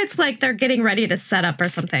 I think that's like they're getting ready to set up or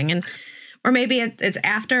something. Or maybe it's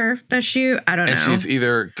after the shoot. I don't know. And she's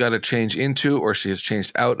either got to change into or she has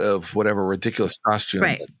changed out of whatever ridiculous costume.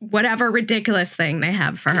 Right. Whatever ridiculous thing they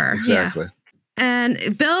have for her. Exactly. Yeah.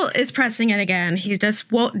 And Bill is pressing it again. He just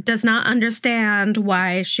does not understand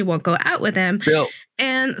why she won't go out with him. Bill.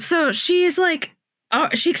 And so she's like,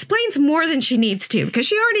 she explains more than she needs to because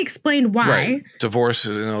she already explained why. Right. Divorce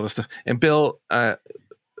and all this stuff. And Bill,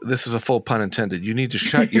 this is a full pun intended. You need to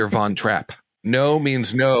shut your Von Trapp. No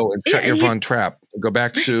means no, and shut your Von Trapp. Go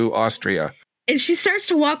back to Austria. And she starts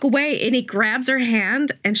to walk away, and he grabs her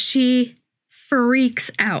hand, and she freaks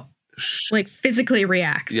out, like physically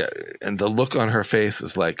reacts. Yeah, and the look on her face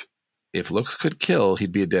is like, if looks could kill,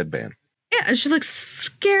 he'd be a dead man. Yeah, and she looks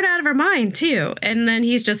scared out of her mind, too. And then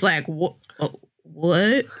he's just like,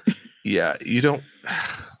 what? Yeah, you don't...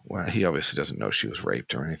 well, he obviously doesn't know she was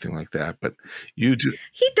raped or anything like that, but you do.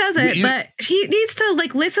 He doesn't, but he needs to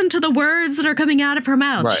like listen to the words that are coming out of her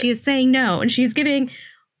mouth. Right. She is saying no, and she's giving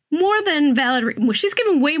more than valid. She's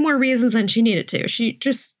giving way more reasons than she needed to. She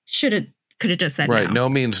just could have just said right. no. No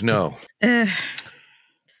means no.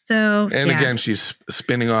 Again, she's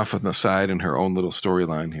spinning off on the side in her own little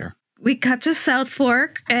storyline here. We cut to South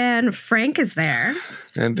Fork, and Frank is there.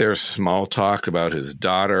 And there's small talk about his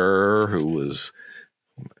daughter, who was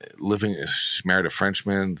she married a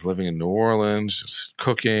Frenchman, living in New Orleans, just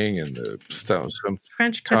cooking and some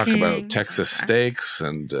French talk cooking. about Texas steaks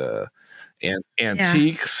and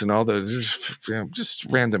antiques and all the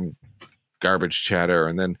just random garbage chatter.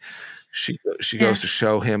 And then she goes to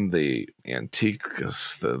show him the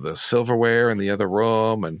antiques, the silverware in the other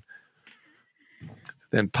room, and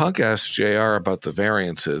then Punk asks JR about the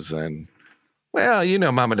variances, and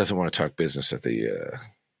well, Mama doesn't want to talk business at the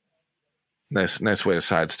nice way to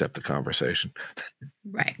sidestep the conversation.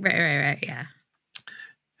 Right, yeah.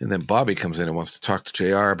 And then Bobby comes in and wants to talk to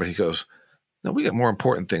JR, but he goes, "No, we got more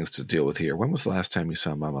important things to deal with here. When was the last time you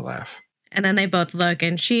saw Mama laugh?" And then they both look,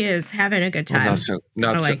 and she is having a good time. Well,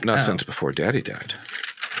 not since before Daddy died.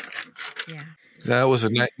 Yeah, that was a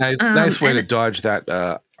nice way to dodge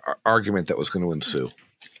that argument that was going to ensue.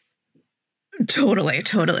 Totally.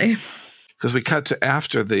 Because we cut to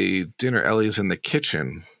after the dinner, Ellie's in the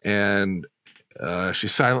kitchen, and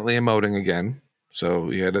she's silently emoting again. So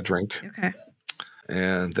he had a drink. Okay.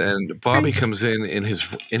 And then Bobby comes in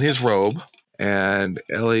his robe, and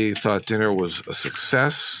Ellie thought dinner was a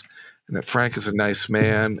success, and that Frank is a nice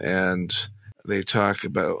man, and they talk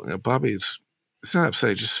about Bobby's. It's not upset.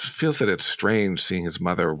 He just feels that it's strange seeing his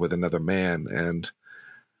mother with another man, and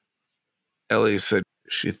Ellie said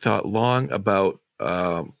she thought a long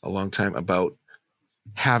time about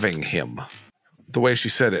having him. The way she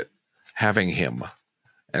said it, having him.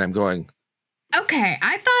 And I'm going, okay,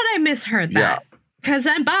 I thought I misheard that. Because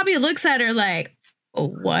then Bobby looks at her like, oh,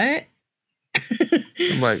 what?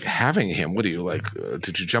 I'm like, having him? What do you like?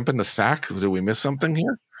 Did you jump in the sack? Did we miss something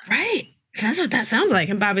here? Right. That's what that sounds like.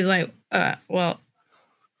 And Bobby's like, well,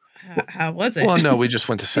 how was it? Well, no, we just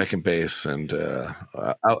went to second base and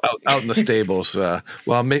out in the stables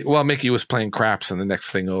while Mickey was playing craps and the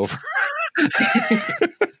next thing over.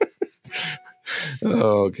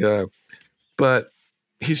 Oh, God. But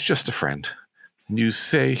he's just a friend. You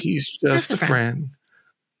say he's just a friend.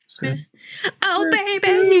 So, oh,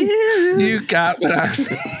 baby. You got what I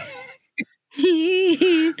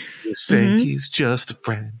You say he's just a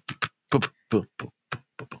friend.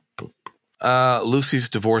 Lucy's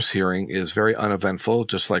divorce hearing is very uneventful,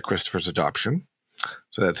 just like Christopher's adoption.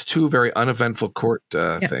 So that's two very uneventful court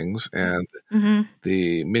things. And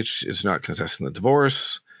the Mitch is not contesting the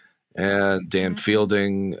divorce. And Dan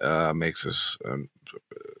Fielding makes his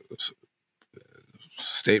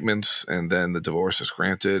statements, and then the divorce is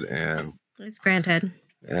granted. And it's granted.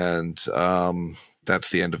 And that's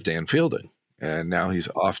the end of Dan Fielding. And now he's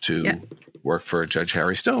off to work for Judge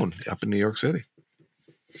Harry Stone up in New York City.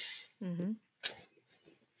 Mm-hmm.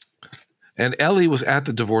 And Ellie was at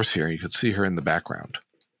the divorce hearing. You could see her in the background.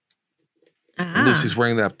 And Lucy's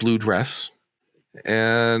wearing that blue dress.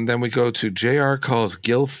 And then we go to JR calls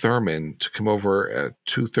Gil Thurman to come over at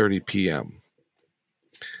 2:30 p.m.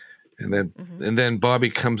 And then Bobby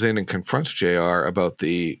comes in and confronts JR about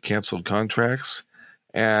the canceled contracts.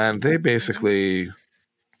 And they basically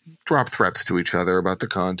drop threats to each other about the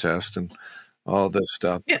contest and all this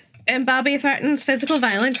stuff. Yeah. And Bobby threatens physical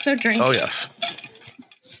violence, so drink. Oh, yes.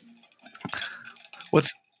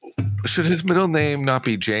 Should his middle name not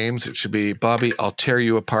be James? It should be Bobby, I'll tear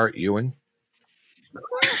you apart, Ewing.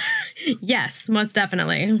 Yes, most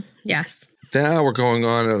definitely. Yes. Now we're going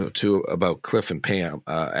on to about Cliff and Pam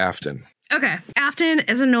Afton. Okay. Afton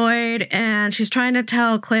is annoyed, and she's trying to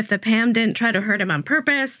tell Cliff that Pam didn't try to hurt him on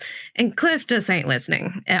purpose, and Cliff just ain't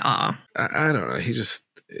listening at all. I don't know.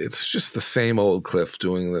 It's just the same old Cliff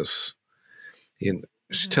doing this.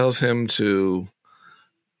 She tells him to,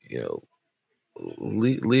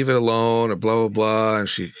 leave it alone or blah, blah, blah. And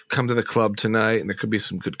she come to the club tonight and there could be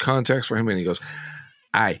some good context for him. And he goes,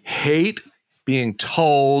 I hate being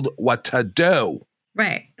told what to do.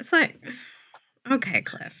 Right. It's like, okay,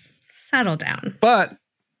 Cliff, settle down. But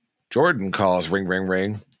Jordan calls, ring, ring,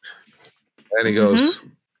 ring. And he goes,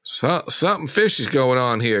 something fishy's going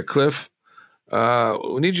on here, Cliff.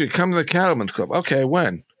 We need you to come to the Cattlemen's Club. Okay,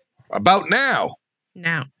 when? About now.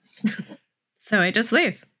 Now. So he just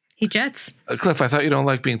leaves. He jets. Cliff, I thought you don't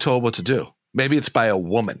like being told what to do. Maybe it's by a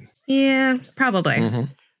woman. Yeah, probably.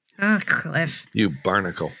 Oh, Cliff. You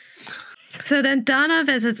barnacle. So then Donna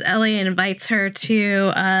visits Ellie and invites her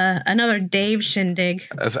to another Dave shindig.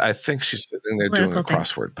 As I think she's sitting there doing a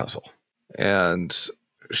crossword puzzle. And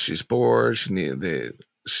she's bored.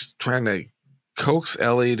 She's trying to coax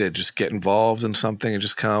Ellie to just get involved in something and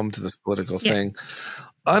just come to this political thing.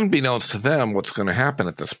 Unbeknownst to them, what's going to happen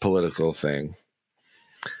at this political thing,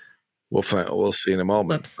 we'll see in a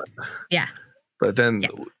moment. Whoops. Yeah. But then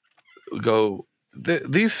we go.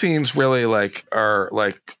 These scenes really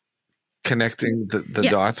are connecting the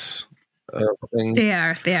dots. Things. They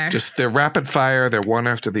are. Just they're rapid fire. They're one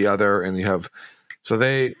after the other, and you have. So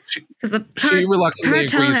she reluctantly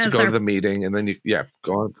agrees to go to the meeting, and then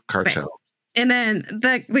go on the cartel. Right. And then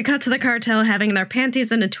we cut to the cartel having their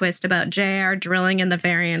panties in a twist about JR drilling in the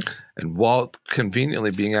variants. And Walt,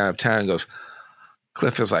 conveniently being out of town, goes,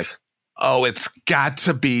 Cliff is like, oh, it's got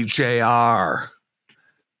to be JR.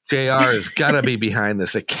 JR has got to be behind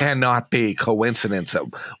this. It cannot be coincidence that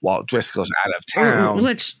Walt Driscoll's out of town.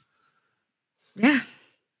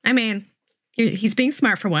 I mean, he's being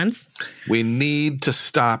smart for once. We need to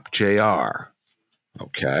stop JR.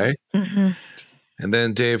 Okay. Mm-hmm. And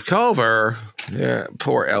then Dave Culver,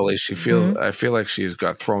 poor Ellie. I feel like she's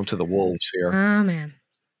got thrown to the wolves here. Oh man.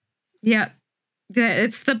 Yep.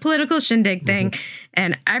 It's the political shindig thing,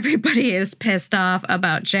 and everybody is pissed off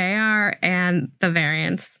about JR and the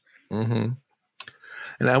variants. Mm-hmm.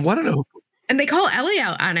 And I want to know. And they call Ellie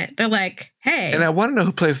out on it. They're like, hey. And I want to know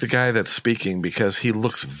who plays the guy that's speaking, because he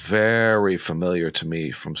looks very familiar to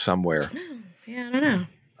me from somewhere. Yeah, I don't know.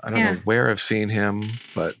 I don't know where I've seen him,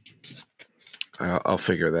 but I'll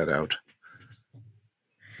figure that out.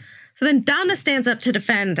 So then Donna stands up to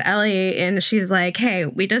defend Ellie, and she's like, hey,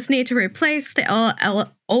 we just need to replace the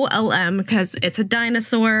OLM because it's a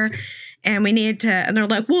dinosaur, and we need to, and they're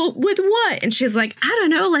like, well, with what? And she's like, I don't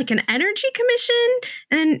know, like an energy commission,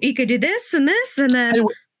 and you could do this, and then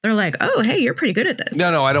they're like, oh, hey, you're pretty good at this.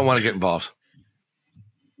 No, I don't want to get involved.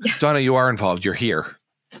 Yeah. Donna, you are involved. You're here.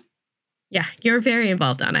 Yeah, you're very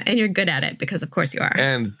involved, Donna, and you're good at it because, of course, you are.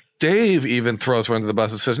 And Dave even throws her under the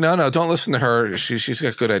bus and says, no, don't listen to her. She's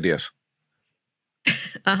got good ideas.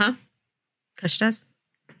 Uh-huh. Because she does.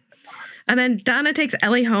 And then Donna takes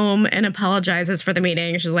Ellie home and apologizes for the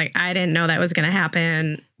meeting. She's like, I didn't know that was going to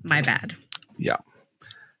happen. My bad. Yeah.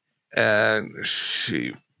 And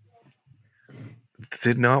she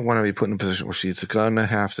did not want to be put in a position where she's going to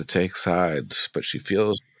have to take sides, but she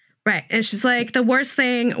feels... Right. And she's like, the worst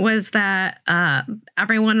thing was that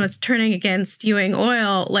everyone was turning against Ewing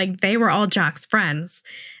Oil. Like, they were all Jock's friends.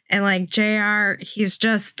 And, like, JR, he's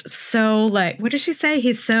just so, like, what does she say?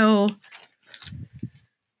 He's so...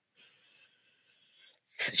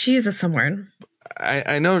 She uses some word.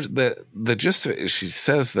 I know that the gist of it is she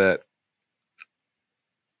says that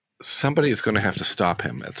somebody is going to have to stop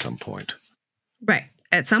him at some point. Right.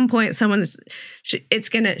 At some point, she's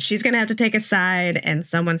gonna have to take a side, and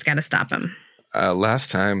someone's got to stop him.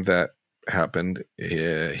 Last time that happened,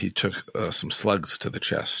 he took some slugs to the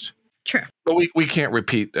chest. True. But we can't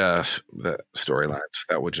repeat the storylines.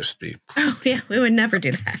 That would just be... Oh, yeah. We would never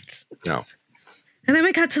do that. No. And then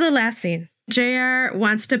we cut to the last scene. JR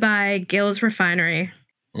wants to buy Gil's refinery.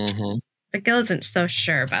 Mm-hmm. But Gil isn't so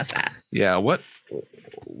sure about that. Yeah,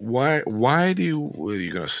 why are you going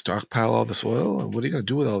to stockpile all this oil? What are you going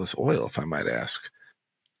to do with all this oil, if I might ask?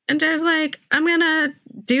 And JR's like, I'm going to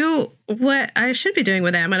do what I should be doing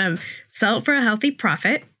with it. I'm going to sell it for a healthy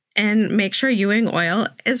profit and make sure Ewing Oil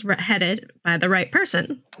is headed by the right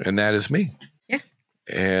person. And that is me. Yeah.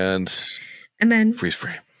 And then freeze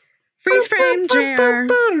frame. Freeze frame, JR.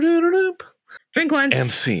 Drink once. And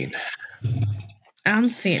scene.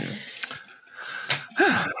 Scene.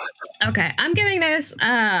 Okay, I'm giving this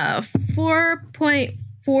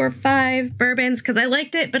 4.45 bourbons because I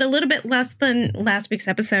liked it, but a little bit less than last week's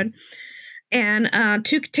episode. And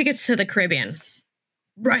 2 tickets to the Caribbean.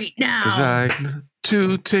 Right now.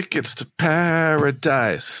 2 tickets to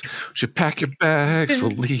paradise. Should pack your bags. We'll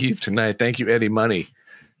leave tonight. Thank you, Eddie Money.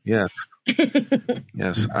 Yes.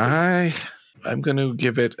 Yes. I'm going to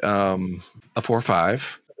give it a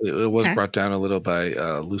 4.5. It was brought down a little by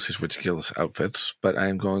Lucy's ridiculous outfits, but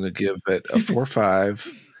I'm going to give it a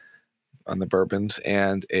 4.5 on the bourbons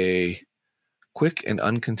and a quick and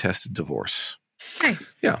uncontested divorce.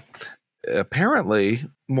 Nice. Yeah. Apparently,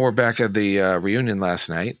 more back at the reunion last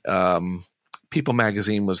night, People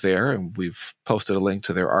Magazine was there, and we've posted a link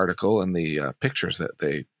to their article and the pictures that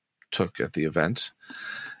they took at the event.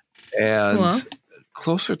 And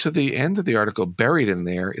closer to the end of the article, buried in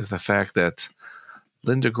there, is the fact that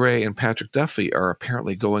Linda Gray and Patrick Duffy are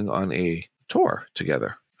apparently going on a tour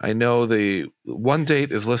together. I know the one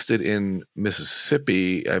date is listed in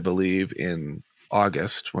Mississippi, I believe, in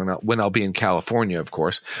August when I'll be in California, of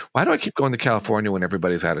course. Why do I keep going to California when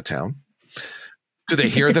everybody's out of town? Do they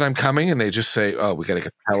hear that I'm coming and they just say, "Oh, we got to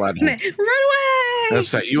get the hell out of here. Run away."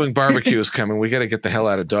 That's that Ewing barbecue is coming. We got to get the hell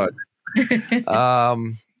out of Dodge.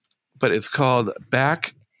 But it's called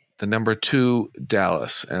Back the Number 2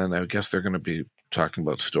 Dallas. And I guess they're going to be talking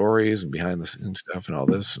about stories and behind the scenes stuff and all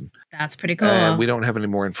this. And that's pretty cool. And we don't have any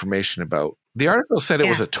more information about. The article said it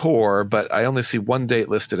was a tour, but I only see one date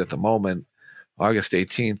listed at the moment, August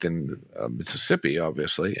 18th in Mississippi,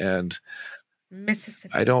 obviously. And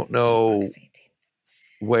Mississippi. I don't know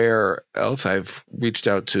where else. I've reached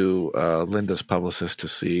out to Linda's publicist to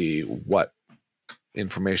see what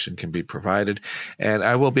information can be provided. And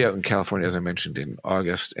I will be out in California, as I mentioned, in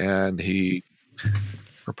August. And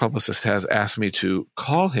her publicist has asked me to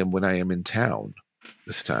call him when I am in town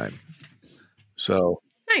this time. So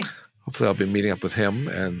nice. Hopefully I'll be meeting up with him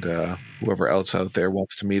and whoever else out there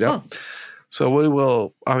wants to meet up. So we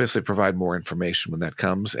will obviously provide more information when that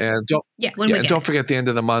comes. And don't forget the end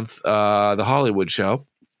of the month, the Hollywood show.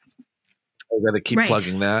 I've got to keep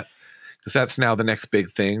plugging that because that's now the next big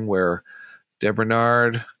thing where Deb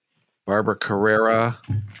Bernard, Barbara Carrera,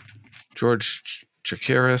 George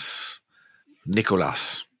Chakiris,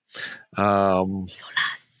 Nicolas. Deb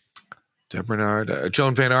Bernard,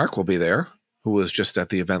 Joan Van Ark will be there, who was just at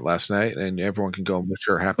the event last night, and everyone can go and wish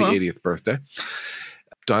her a happy 80th birthday.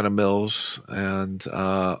 Donna Mills and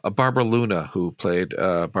a Barbara Luna, who played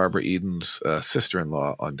Barbara Eden's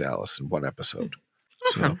sister-in-law on Dallas in one episode.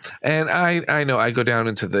 Awesome. So, and I know I go down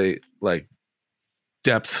into the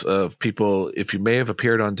depths of people. If you may have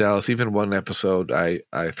appeared on Dallas, even one episode, I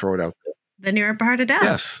throw it out there. Then you're a part of Dallas.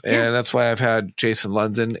 Yes, and that's why I've had Jason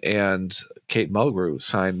London and Kate Mulgrew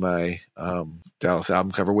sign my Dallas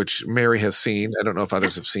album cover, which Mary has seen. I don't know if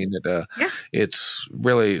others have seen it. It's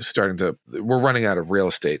really starting to – we're running out of real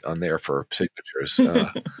estate on there for signatures.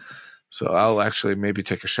 So I'll actually maybe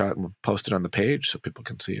take a shot and post it on the page so people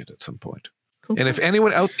can see it at some point. Cool. And if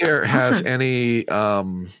anyone out there has any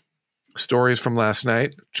stories from last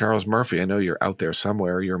night, Charles Murphy, I know you're out there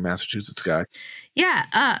somewhere. You're a Massachusetts guy.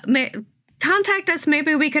 Yeah. Contact us.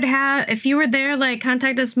 Maybe we could have, if you were there,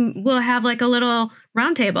 contact us. We'll have a little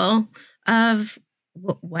roundtable of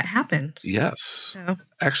what happened. Yes. So.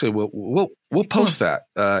 Actually, we'll post that,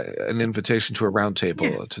 an invitation to a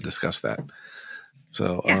roundtable to discuss that.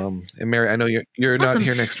 So, and Mary, I know you're not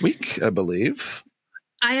here next week, I believe.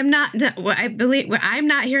 I am not. I believe I'm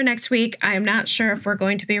not here next week. I am not sure if we're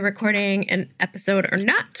going to be recording an episode or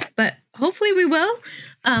not, but hopefully we will.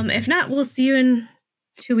 If not, we'll see you in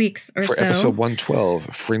 2 weeks or so. For episode 112,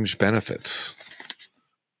 Fringe Benefits.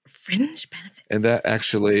 Fringe Benefits. And that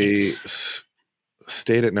actually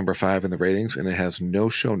stayed at number 5 in the ratings, and it has no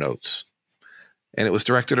show notes. And it was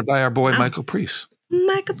directed by our boy, Michael Priest.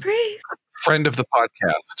 Michael Priest. Friend of the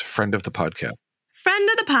podcast. Friend of the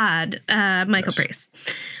pod, Michael Priest.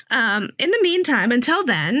 In the meantime, until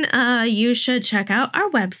then, you should check out our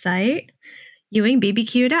website,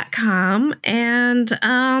 ewingbbq.com. And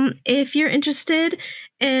if you're interested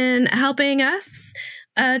in helping us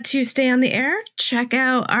to stay on the air, check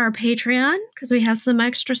out our Patreon because we have some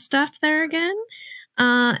extra stuff there again.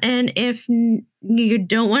 And if you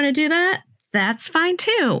don't want to do that, that's fine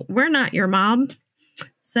too. We're not your mom.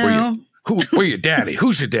 So we're your daddy.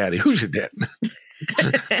 Who's your daddy? Who's your dad?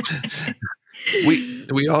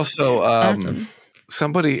 we also awesome.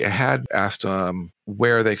 Somebody had asked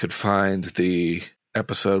where they could find the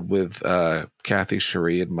episode with Kathy,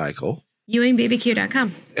 Cherie, and Michael.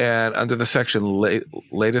 ewingbbq.com. And under the section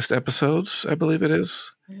latest episodes, I believe it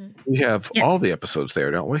is, we have all the episodes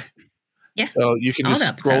there, don't we? Yeah. So you can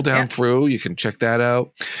just scroll down through. You can check that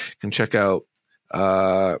out. You can check out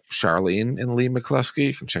Charlene and Lee McCluskey.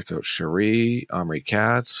 You can check out Cherie, Omri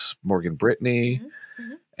Katz, Morgan Brittany,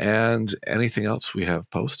 and anything else we have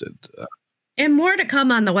posted. And more to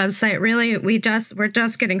come on the website. Really, we're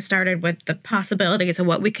just getting started with the possibilities of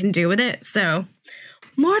what we can do with it. So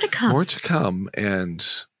more to come. More to come. And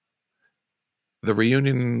the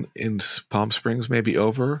reunion in Palm Springs may be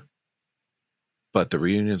over, but the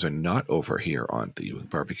reunions are not over here on the Ewing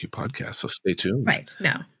Barbecue podcast. So stay tuned. Right.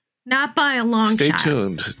 No. Not by a long shot. Stay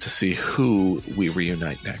tuned to see who we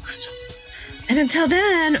reunite next. And until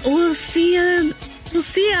then, we'll see ya. We'll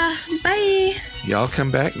see ya. Bye. Y'all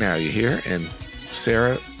come back now, you hear? And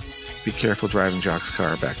Sarah, be careful driving Jock's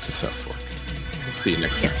car back to South Fork. We'll see you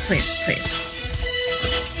next time. Yes, please.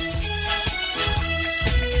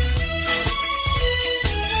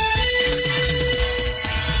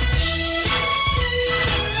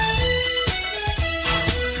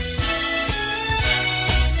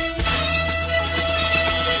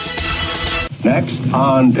 Next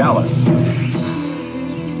on Dallas.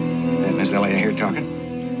 you're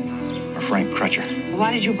talking? Or Frank Crutcher?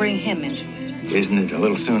 Why did you bring him into it? Isn't it a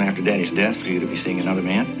little soon after Daddy's death for you to be seeing another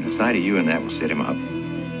man? The sight of you and that will set him up.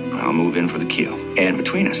 I'll move in for the kill. And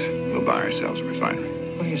between us, we'll buy ourselves a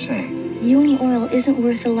refinery. What are you saying? Ewing Oil isn't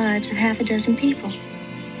worth the lives of half a dozen people.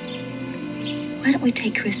 Why don't we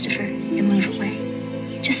take Christopher and move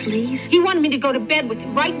away? Just leave. He wanted me to go to bed with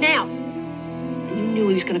him right now. And you knew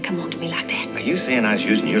he was going to come on to me like that. Are you saying I was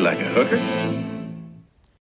using you like a hooker?